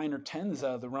think 9 or 10 is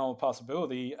out of the realm of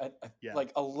possibility.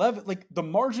 Like 11, like the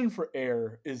margin for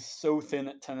error is so thin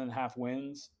at 10.5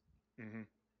 wins,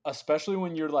 especially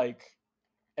when you're like,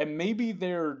 and maybe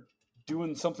they're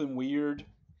doing something weird,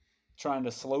 trying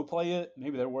to slow play it.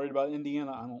 Maybe they're worried about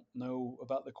Indiana. I don't know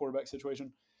about the quarterback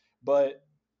situation, but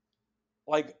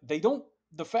like the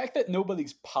fact that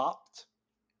nobody's popped,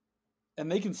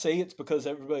 and they can say it's because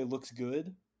everybody looks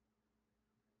good,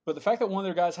 but the fact that one of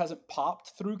their guys hasn't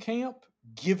popped through camp,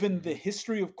 given the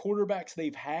history of quarterbacks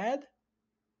they've had,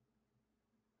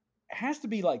 has to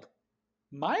be like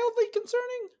mildly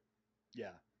concerning.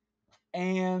 Yeah.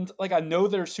 And like, I know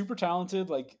they're super talented.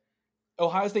 Like,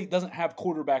 Ohio State doesn't have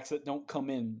quarterbacks that don't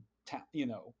come in,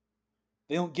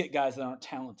 they don't get guys that aren't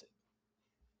talented.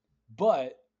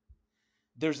 But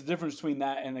there's a difference between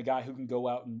that and a guy who can go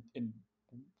out and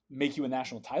make you a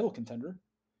national title contender.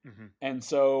 And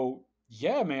so,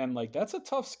 yeah, man, like that's a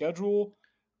tough schedule.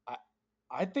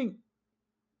 I think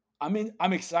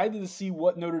I'm excited to see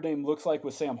what Notre Dame looks like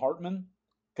with Sam Hartman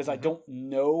because I Mm-hmm. don't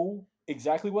know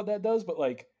exactly what that does, but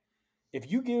like if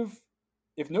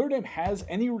Notre Dame has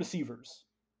any receivers,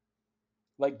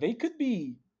 like they could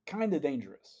be kind of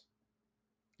dangerous,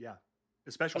 Yeah,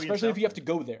 especially in especially if South you have to Bend.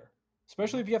 go there. Mm-hmm.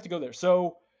 Especially if you have to go there.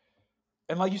 So,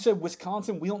 and like you said,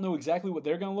 Wisconsin, we don't know exactly what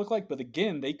they're going to look like, but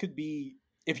again, they could be.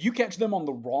 If you catch them on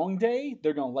the wrong day,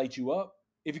 they're going to light you up.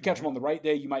 If you catch Mm-hmm. them on the right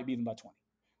day, you might beat them by 20.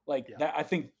 Like Yeah. that, I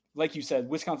think, like you said,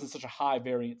 Wisconsin's such a high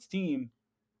variance team,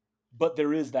 but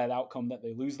there is that outcome that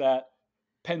they lose that.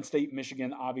 Penn State,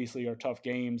 Michigan, obviously are tough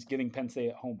games. Getting Penn State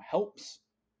at home helps.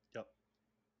 Yep.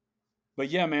 But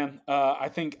yeah, man, I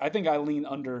think I lean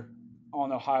under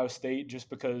on Ohio State just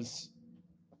because,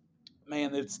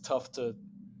 man, it's tough to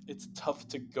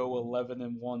go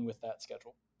 11-1 with that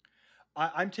schedule.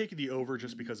 I'm taking the over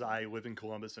just because I live in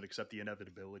Columbus and accept the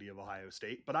inevitability of Ohio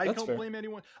State. But I That's don't fair. blame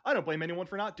anyone. I don't blame anyone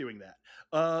for not doing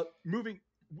that. Moving,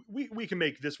 we can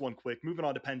make this one quick. Moving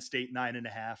on to Penn State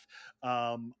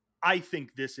 9.5. I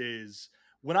think this is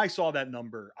when I saw that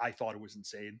number, I thought it was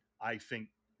insane. I think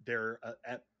they're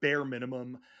at bare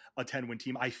minimum a 10-win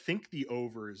team. I think the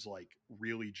over is like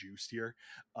really juiced here.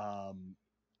 Um,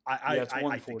 Yeah, it's I think that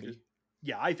 140.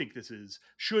 yeah, I think this is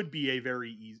should be a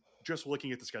very easy. Just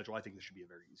looking at the schedule, I think this should be a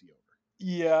very easy over.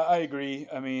 Yeah, I agree.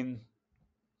 I mean,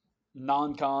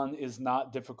 non-con is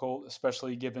not difficult,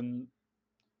 especially given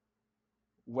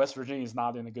West Virginia is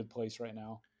not in a good place right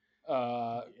now.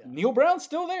 Yeah. Neil Brown's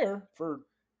still there for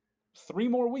 3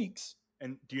 more weeks.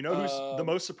 And do you know who's the Um,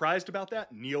 most surprised about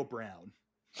that? Neil Brown.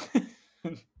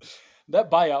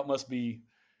 that buyout must be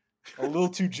a little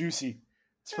too juicy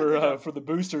Yeah, they got for the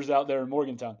boosters out there in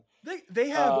Morgantown. they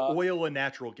have Uh, oil and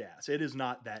natural gas. It is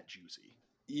not that juicy.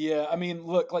 yeah, I mean,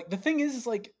 look, like the thing is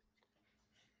like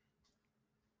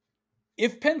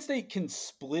if Penn State can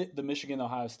split the Michigan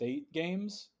Ohio State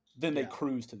games, then they Yeah.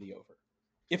 cruise to the over.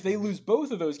 If they Mm-hmm. lose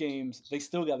both of those games, they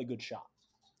still got a good shot.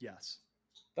 Yes.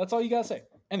 That's all you gotta say.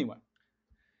 Anyway,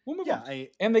 we'll move Yeah. on.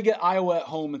 And they get Iowa at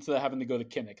home instead of having to go to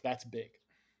Kinnick. That's big.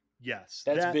 Yes.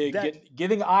 That's That big. that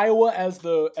Getting Iowa as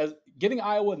getting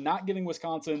Iowa, not getting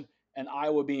Wisconsin, and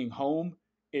Iowa being home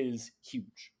is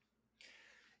huge.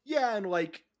 yeah, and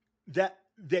like that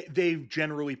they've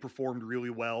generally performed really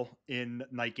well in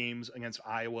night games against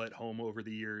Iowa at home over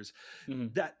the years.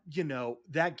 Mm-hmm. That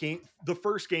that game, the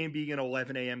first game being an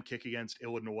 11 a.m. kick against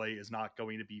Illinois is not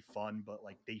going to be fun, but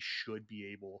like they should be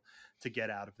able to get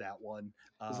out of that one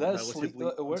Is that a sleep?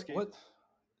 relatively unscathed. What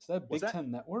is that? Was Big that?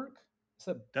 Ten Network? Is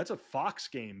that That's a Fox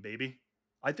game, baby.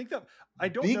 I think that I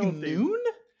don't Big know if they've. Noon?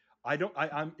 I don't.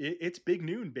 It's big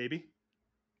noon, baby.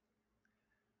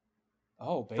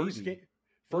 Oh, First baby. game. Let's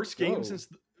First game go. since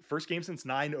first game since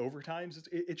 9 overtimes.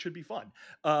 It should be fun.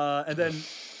 And then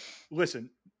listen,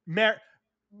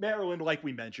 Maryland, like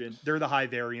we mentioned, they're the high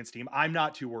variance team. I'm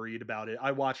not too worried about it.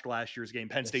 I watched last year's game.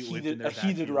 Penn State lived in A their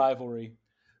heated backfield. rivalry.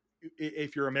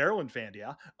 If you're a Maryland fan,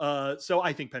 yeah. So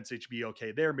I think Penn State should be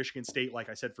okay there. Michigan State, like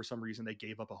I said, for some reason they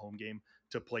gave up a home game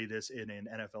to play this in an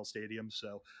NFL stadium.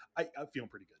 So I'm feeling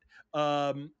pretty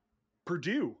good.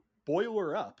 Purdue,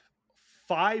 boiler up.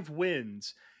 5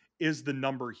 wins is the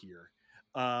number here.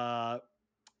 Uh,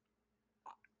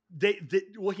 they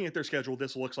looking at their schedule,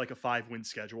 this looks like a 5-win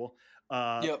schedule.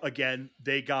 Yep. Again,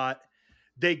 they got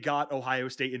Ohio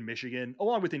State and Michigan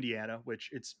along with Indiana,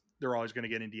 which they're always going to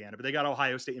get Indiana, but they got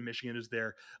Ohio State and Michigan as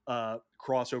their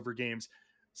crossover games.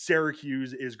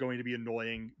 Syracuse is going to be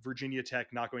annoying. Virginia Tech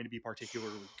not going to be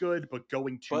particularly good, but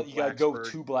going to But you got to go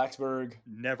Blacksburg, to Blacksburg.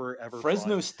 never ever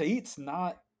Fresno fun. State's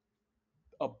not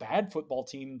a bad football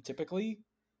team typically.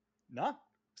 Not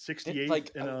 68th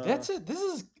Like in a that's it. This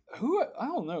is who I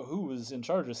don't know who was in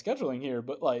charge of scheduling here,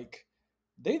 but like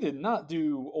they did not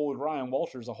do old Ryan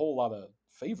Walters a whole lot of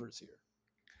favors here.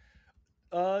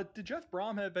 Did Jeff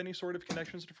Brom have any sort of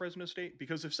connections to Fresno State?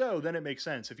 Because if so, then it makes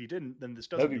sense. If he didn't, then this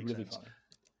That'd doesn't be make really sense. funny.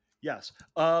 Yes.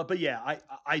 But yeah,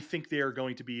 I think they are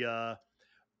going to be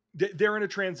they're in a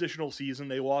transitional season.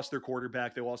 They lost their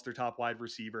quarterback, they lost their top wide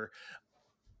receiver.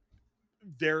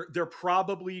 They're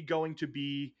probably going to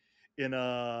be in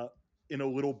a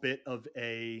little bit of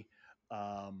a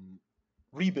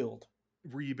Rebuild, I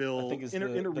rebuild think, is in a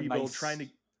the rebuild trying to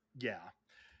yeah.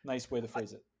 nice way to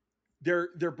phrase it.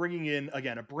 They're bringing in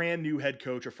again a brand new head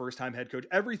coach, a first time head coach.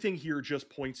 Everything here just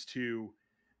points to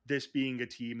this being a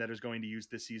team that is going to use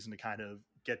this season to kind of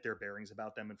get their bearings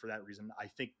about them, and for that reason, I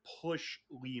think push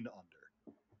lean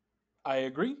under. I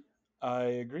agree.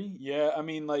 Yeah, I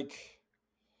mean, like,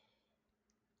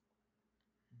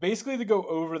 basically to go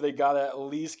over, they got to at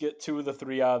least get 2 of the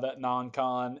 3 out of that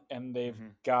non-con, and they've Mm-hmm.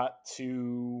 got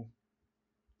to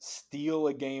steal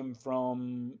a game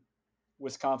from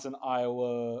Wisconsin,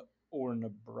 Iowa, or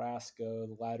Nebraska.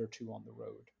 The latter two on the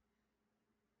road.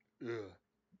 Ugh.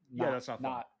 Yeah, Not that's not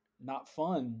fun. not not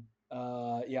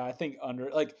fun. Yeah, I think under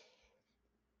like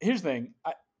here's the thing.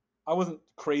 I wasn't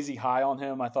crazy high on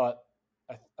him. I thought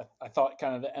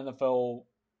kind of the NFL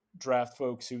draft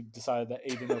folks who decided that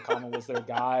Aiden O'Connell was their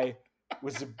guy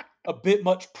was a bit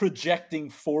much projecting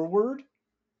forward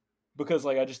because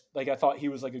I thought he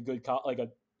was like a good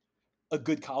a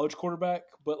good college quarterback,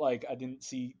 but like I didn't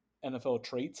see NFL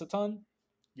traits a ton.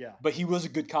 Yeah. But he was a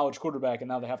good college quarterback, and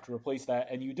now they have to replace that,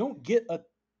 and you don't get a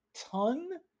ton.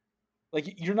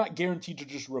 Like you're not guaranteed to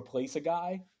just replace a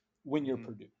guy when you're Mm-hmm.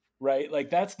 Purdue, right? Like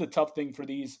that's the tough thing for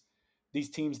these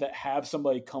teams that have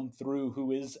somebody come through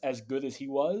who is as good as he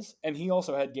was, and he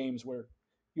also had games where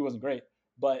he wasn't great,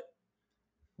 but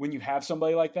when you have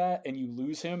somebody like that and you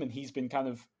lose him, and he's been kind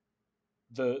of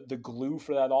the glue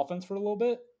for that offense for a little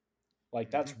bit, like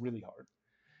Mm-hmm. that's really hard.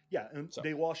 Yeah, and So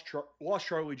they lost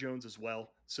Charlie Jones as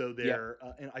well. So yeah, they're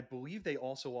and I believe they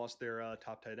also lost their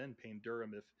top tight end Payne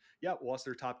Durham. If yeah, lost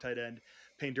their top tight end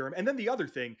Payne Durham. And then the other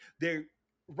thing, they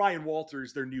Ryan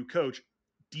Walters, their new coach,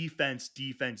 defense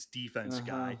uh-huh.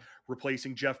 guy,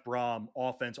 replacing Jeff Brom,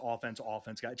 offense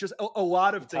guy. Just a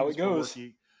lot of That's how things it are goes.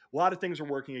 working. A lot of things are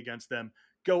working against them.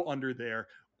 Go under there.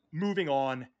 Moving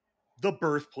on, the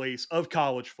birthplace of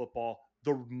college football,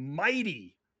 the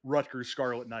mighty Rutgers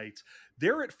Scarlet Knights.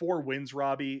 They're at 4 wins,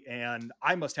 Robby, and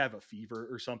I must have a fever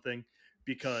or something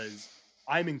because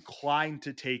I'm inclined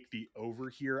to take the over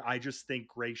here. I just think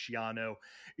Graciano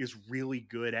is really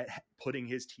good at putting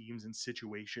his teams in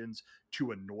situations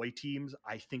to annoy teams.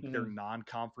 I think their Mm.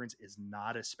 non-conference is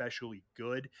not especially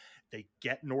good. They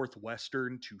get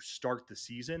Northwestern to start the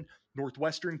season.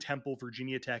 Northwestern, Temple,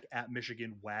 Virginia Tech, at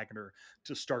Michigan, Wagner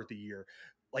to start the year.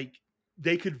 Like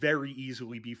they could very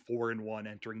easily be 4-1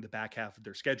 entering the back half of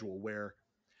their schedule where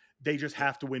they just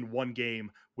have to win one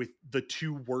game with the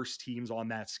two worst teams on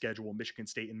that schedule, Michigan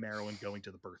State and Maryland, going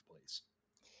to the birthplace.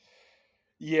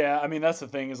 Yeah, I mean that's the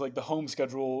thing is like the home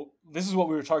schedule. This is what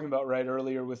we were talking about right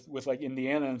earlier with like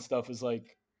Indiana and stuff. Is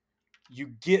like you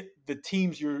get the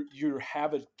teams you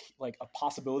have like a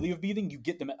possibility of beating. You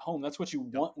get them at home. That's what you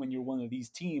Yep. want when you're one of these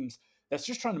teams that's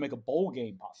just trying to make a bowl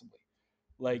game possibly.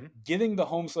 Like Mm-hmm. getting the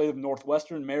home slate of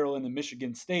Northwestern, Maryland, and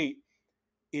Michigan State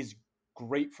is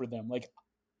great for them. Like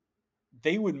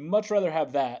they would much rather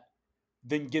have that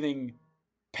than getting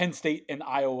Penn State and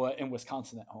Iowa and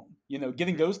Wisconsin at home. You know,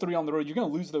 getting Mm-hmm. those three on the road, you're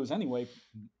going to lose those anyway,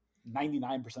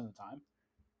 99% of the time.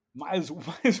 Might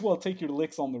as well take your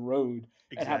licks on the road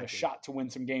and have a Exactly. shot to win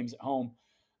some games at home.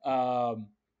 Um,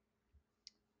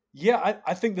 yeah,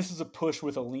 I think this is a push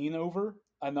with a lean over.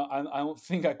 I don't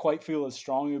think I quite feel as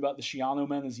strongly about the Shiano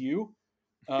men as you.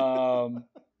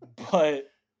 But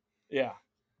yeah,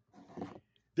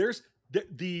 There's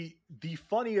the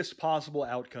funniest possible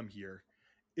outcome here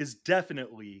is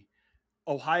definitely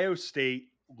Ohio State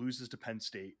loses to Penn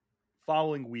State.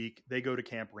 Following week, they go to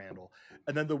Camp Randall.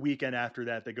 And then the weekend after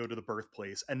that, they go to the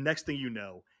birthplace. And next thing you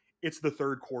know, it's the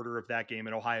third quarter of that game,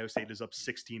 and Ohio State is up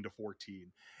 16-14.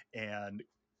 And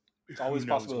it's who always a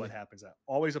knows what possibility. happens out.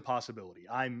 Always a possibility.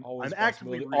 I'm Always a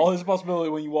actively possibility. rooting Always a for it. possibility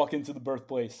when you walk into the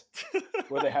birthplace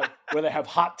where they have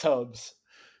hot tubs.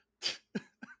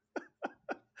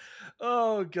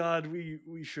 Oh God, we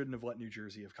shouldn't have let New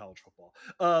Jersey have college football.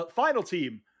 Final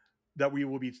team that we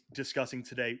will be discussing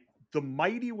today, the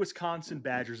mighty Wisconsin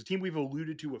Badgers, a team we've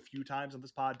alluded to a few times on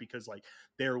this pod because like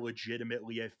they're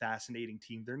legitimately a fascinating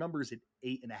team. Their number is at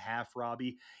 8.5,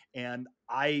 Robby, and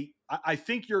I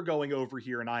think you're going over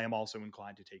here, and I am also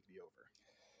inclined to take the over.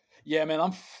 Yeah, man,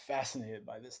 I'm fascinated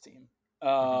by this team.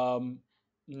 Mm-hmm.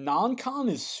 Non-con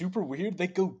is super weird. They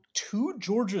go to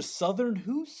Georgia Southern.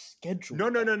 Who scheduled No.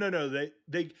 that?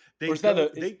 They Or is that go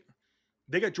a is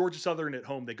they got Georgia Southern at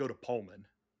home. They go to Pullman.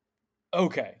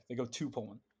 okay? They go to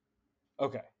Poland.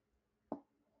 Okay,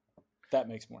 that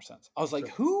makes more sense. I was like,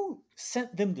 So who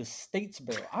sent them to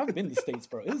Statesboro? I've been to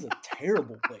Statesboro. It is a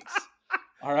terrible place.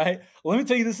 All right, let me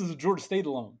tell you, this is a Georgia State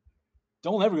alone.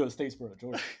 Don't ever go to Statesboro,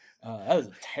 Georgia. That is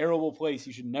a terrible place.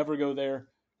 You should never go there.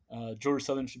 Georgia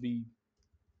Southern should be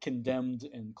condemned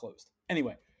and closed.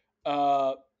 Anyway,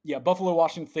 yeah, Buffalo,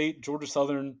 Washington State, Georgia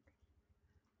Southern,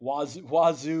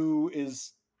 Wazoo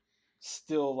is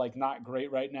still like not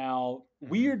great right now.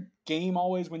 mm-hmm. Weird game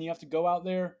always when you have to go out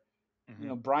there. You Mm-hmm.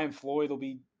 know, Brian Floyd will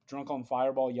be drunk on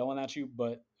Fireball yelling at you,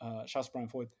 but shouts to Brian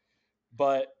Floyd.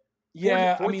 But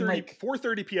yeah, I mean, like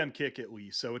 4:30 p.m. kick at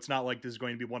least, so it's not like this is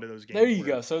going to be one of those there games you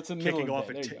where go. So it's in the middle kicking of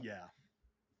the off day. at There you go. yeah.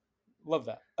 Love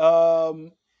that.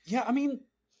 Yeah, I mean,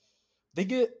 they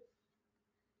get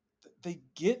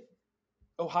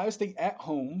Ohio State at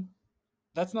home.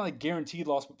 that's not a guaranteed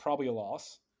loss, but probably a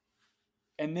loss.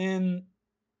 And then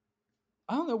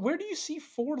I don't know, where do you see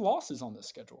 4 losses on this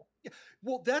schedule? Yeah.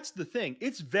 Well, that's the thing.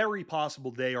 It's very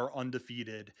possible they are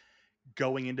undefeated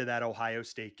going into that Ohio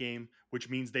State game, which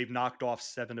means they've knocked off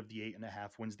 7 of the 8.5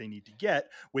 wins they need to get,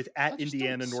 with I at just don't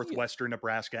Indiana, see it. Northwestern,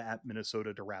 Nebraska, at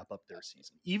Minnesota to wrap up their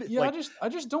season. Even Yeah, like, I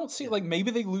just don't see it. yeah. Like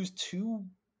maybe they lose 2,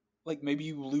 like maybe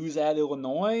you lose at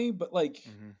Illinois, but like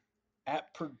Mm-hmm.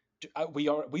 at Purdue,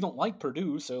 we don't like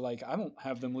Purdue, so like I don't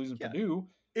have them losing Yeah. Purdue.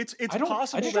 It's I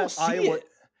possible just don't that see Iowa it.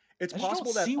 it's I just don't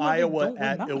possible that see where they Iowa don't win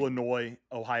at 9. Illinois,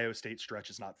 Ohio State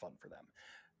stretch is not fun for them.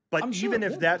 But I'm sure even it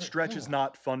if won't. that stretch is Yeah.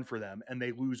 not fun for them and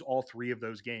they lose all 3 of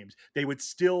those games, they would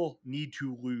still need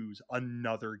to lose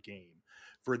another game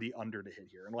for the under to hit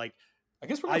here. And like I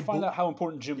guess we're gonna I find bel- out how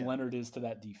important Jim yeah. Leonard is to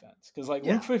that defense because like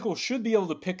Luke Yeah. Fickell should be able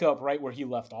to pick up right where he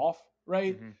left off,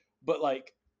 right? Mm-hmm. But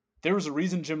like there was a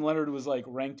reason Jim Leonard was like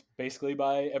ranked basically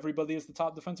by everybody as the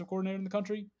top defensive coordinator in the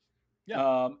country,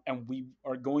 Yeah. and we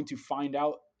are going to find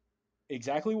out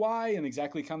exactly why and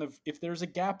exactly kind of if there's a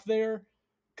gap there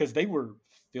because they were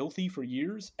filthy for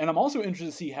years. And I'm also interested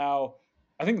to see how.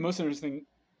 I think the most interesting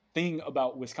thing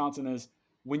about Wisconsin is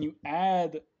when you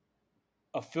add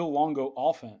a Phil Longo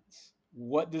offense,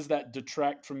 what does that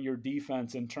detract from your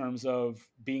defense in terms of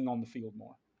being on the field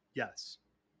more? Yes.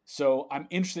 So I'm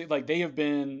interested. Like they have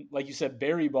been, like you said,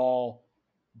 Barry ball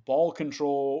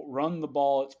control, run the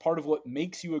ball. It's part of what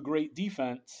makes you a great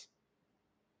defense.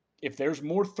 If there's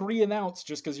more 3 and outs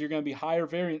just because you're going to be higher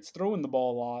variance throwing the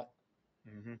ball a lot,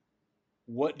 Mm-hmm.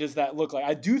 what does that look like?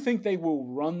 I do think they will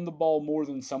run the ball more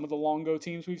than some of the Longo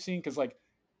teams we've seen because like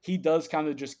he does kind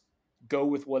of just go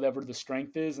with whatever the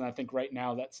strength is, and I think right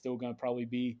now that's still going to probably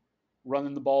be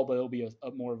running the ball, but it'll be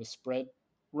a more of a spread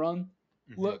run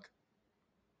Mm-hmm. look.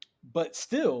 But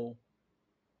still,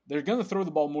 they're going to throw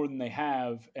the ball more than they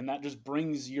have, and that just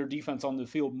brings your defense on the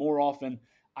field more often.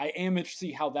 I am interested to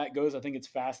see how that goes. I think it's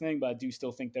fascinating, but I do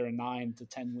still think they're a 9 to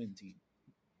 10 win team.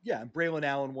 Yeah, Braylon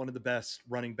Allen, one of the best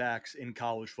running backs in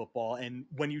college football. And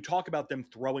when you talk about them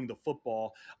throwing the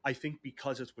football, I think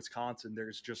because it's Wisconsin,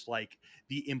 there's just like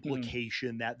the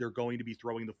implication that they're going to be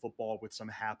throwing the football with some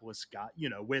hapless guy,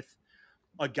 with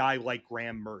a guy like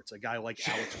Graham Mertz, a guy like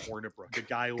Alex Hornibrook, a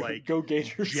guy like Go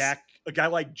Gators. a guy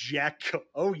like Jack.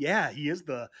 Oh yeah, he is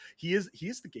the Gators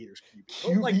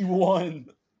QB. Like QB1.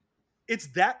 it's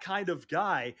that kind of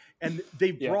guy, and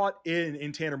they Yeah. brought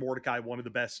in Tanner Mordecai, one of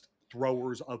the best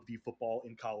throwers of the football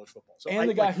in college football. So and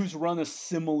the guy who's run a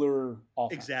similar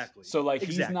offense. Exactly. So like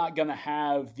he's not going to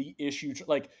have the issue.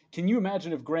 Like, can you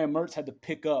imagine if Graham Mertz had to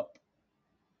pick up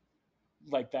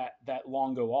like that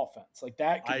Longo offense? Like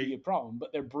that could be a problem.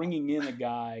 But they're bringing in a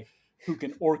guy who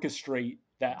can orchestrate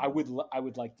that. I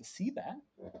would like to see that.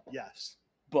 Yes.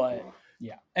 But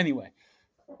yeah. Anyway,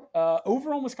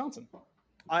 over on Wisconsin.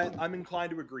 I'm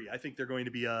inclined to agree. I think they're going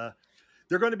to be a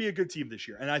good team this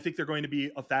year, and I think they're going to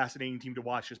be a fascinating team to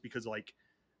watch just because like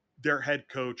their head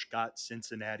coach got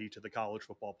Cincinnati to the college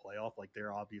football playoff. Like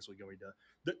they're obviously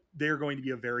they're going to be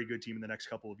a very good team in the next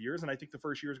couple of years, and I think the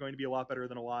first year is going to be a lot better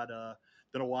than a lot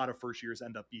of first years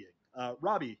end up being.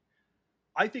 Robby,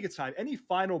 I think it's time. Any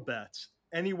final bets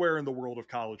anywhere in the world of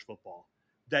college football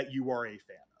that you are a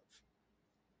fan of?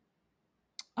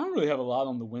 I don't really have a lot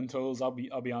on the win totals. I'll be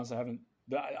honest.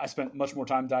 I spent much more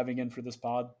time diving in for this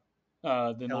pod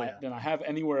than I have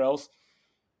anywhere else.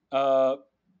 But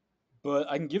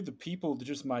I can give the people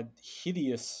just my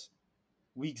hideous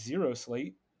week 0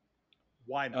 slate.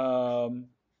 Why not?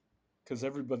 Because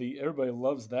everybody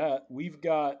loves that. We've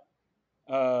got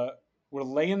we're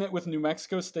laying it with New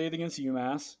Mexico State against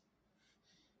UMass.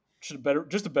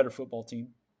 Just a better football team.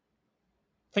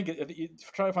 I think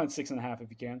try to find 6.5 if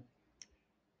you can.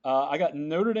 I got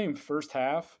Notre Dame first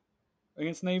half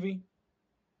against Navy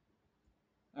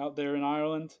out there in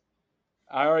Ireland.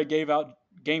 I already gave out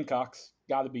Gamecocks.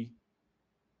 Got to be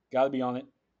on it.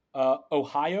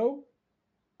 Ohio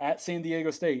at San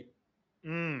Diego State.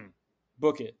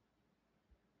 Book it.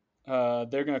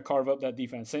 They're going to carve up that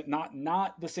defense.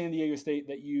 Not the San Diego State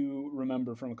that you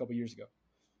remember from a couple years ago.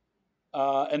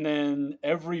 And then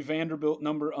every Vanderbilt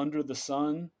number under the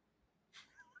sun.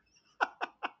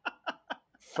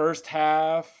 First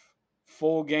half,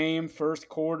 full game, first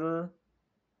quarter,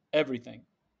 everything.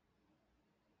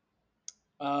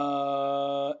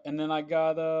 And then I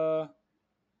got a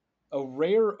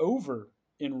rare over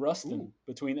in Ruston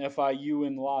between FIU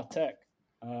and La Tech.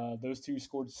 Those two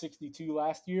scored 62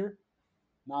 last year.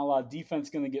 Not a lot of defense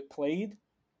going to get played.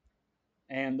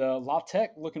 And La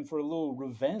Tech looking for a little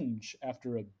revenge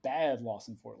after a bad loss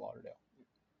in Fort Lauderdale.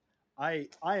 I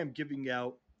am giving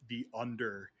out the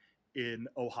under in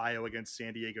Ohio against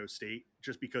San Diego State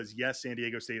just because, yes, San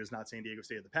Diego State is not San Diego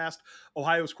State of the past.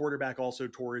 Ohio's quarterback also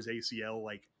tore his ACL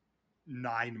like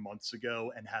 9 months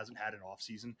ago and hasn't had an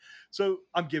offseason. So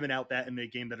I'm giving out that in a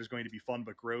game that is going to be fun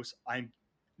but gross. I'm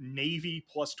Navy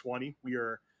plus 20.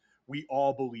 We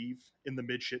all believe in the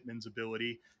midshipman's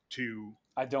ability to.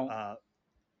 I don't.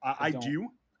 I do,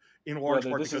 in large Brother,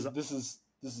 part this because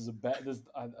is a bad.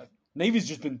 Navy's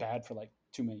just been bad for like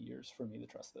too many years for me to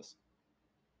trust this.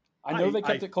 I know they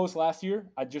kept it close last year.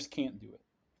 I just can't do it.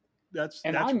 That's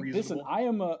I'm reasonable. listen. I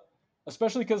am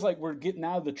especially because like we're getting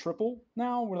out of the triple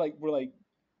now. We're like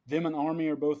them and Army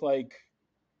are both like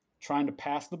trying to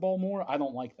pass the ball more. I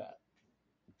don't like that.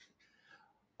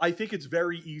 I think it's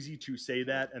very easy to say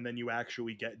that, and then you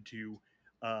actually get to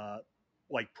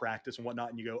like practice and whatnot,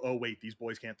 and you go, "Oh wait, these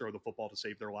boys can't throw the football to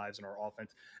save their lives in our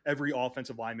offense." Every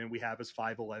offensive lineman we have is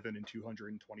 5'11" and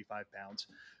 225 pounds.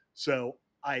 So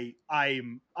I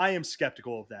am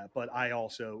skeptical of that, but that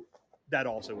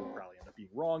also will probably end up being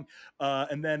wrong.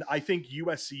 And then I think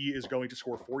USC is going to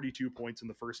score 42 points in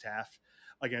the first half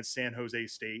against San Jose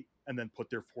State, and then put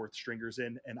their fourth stringers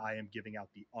in, and I am giving out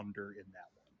the under in that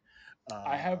one.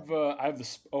 I have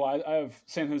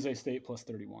San Jose State plus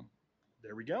 31.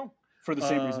 There we go. For the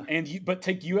same reason. But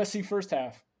take USC first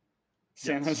half,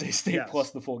 San Jose State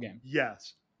plus the full game.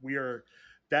 Yes. We are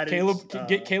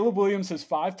get Caleb Williams his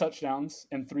 5 touchdowns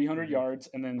and 300 yards,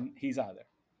 and then he's out of there.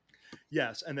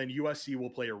 Yes, and then USC will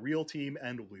play a real team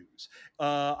and lose.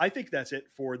 I think that's it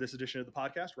for this edition of the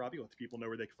podcast. Robby, let the people know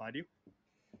where they can find you.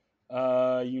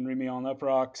 You can read me on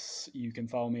Uprocks. You can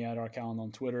follow me at Kalland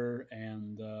on Twitter,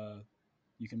 and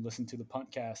you can listen to the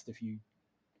Puntcast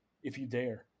if you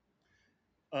dare.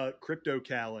 Crypto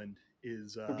Kalland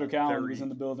is in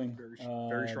the building, very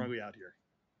strongly out here.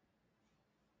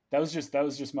 That was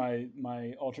just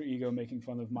my alter ego making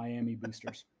fun of Miami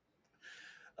boosters.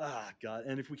 God!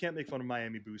 And if we can't make fun of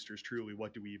Miami boosters, truly,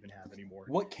 what do we even have anymore?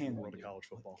 What can in the we world do? Of college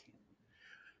football?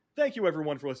 Thank you,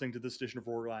 everyone, for listening to this edition of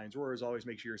Roar Lions Roar. As always,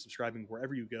 make sure you're subscribing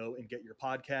wherever you go and get your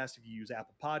podcast. If you use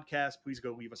Apple Podcasts, please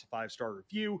go leave us a 5-star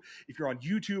review. If you're on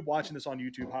YouTube, watching this on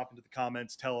YouTube, hop into the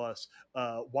comments. Tell us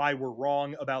why we're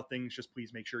wrong about things. Just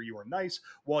please make sure you are nice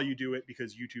while you do it,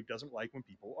 because YouTube doesn't like when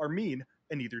people are mean,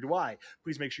 and neither do I.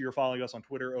 Please make sure you're following us on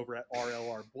Twitter over at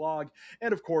RLR Blog.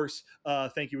 And, of course,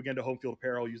 thank you again to Home Field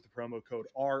Apparel. Use the promo code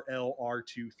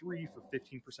RLR23 for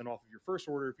 15% off of your first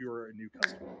order if you are a new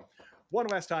customer. One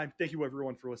last time, thank you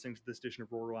everyone for listening to this edition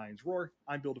of Roar Lions Roar.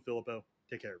 I'm Bill DeFilippo.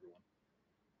 Take care, everyone.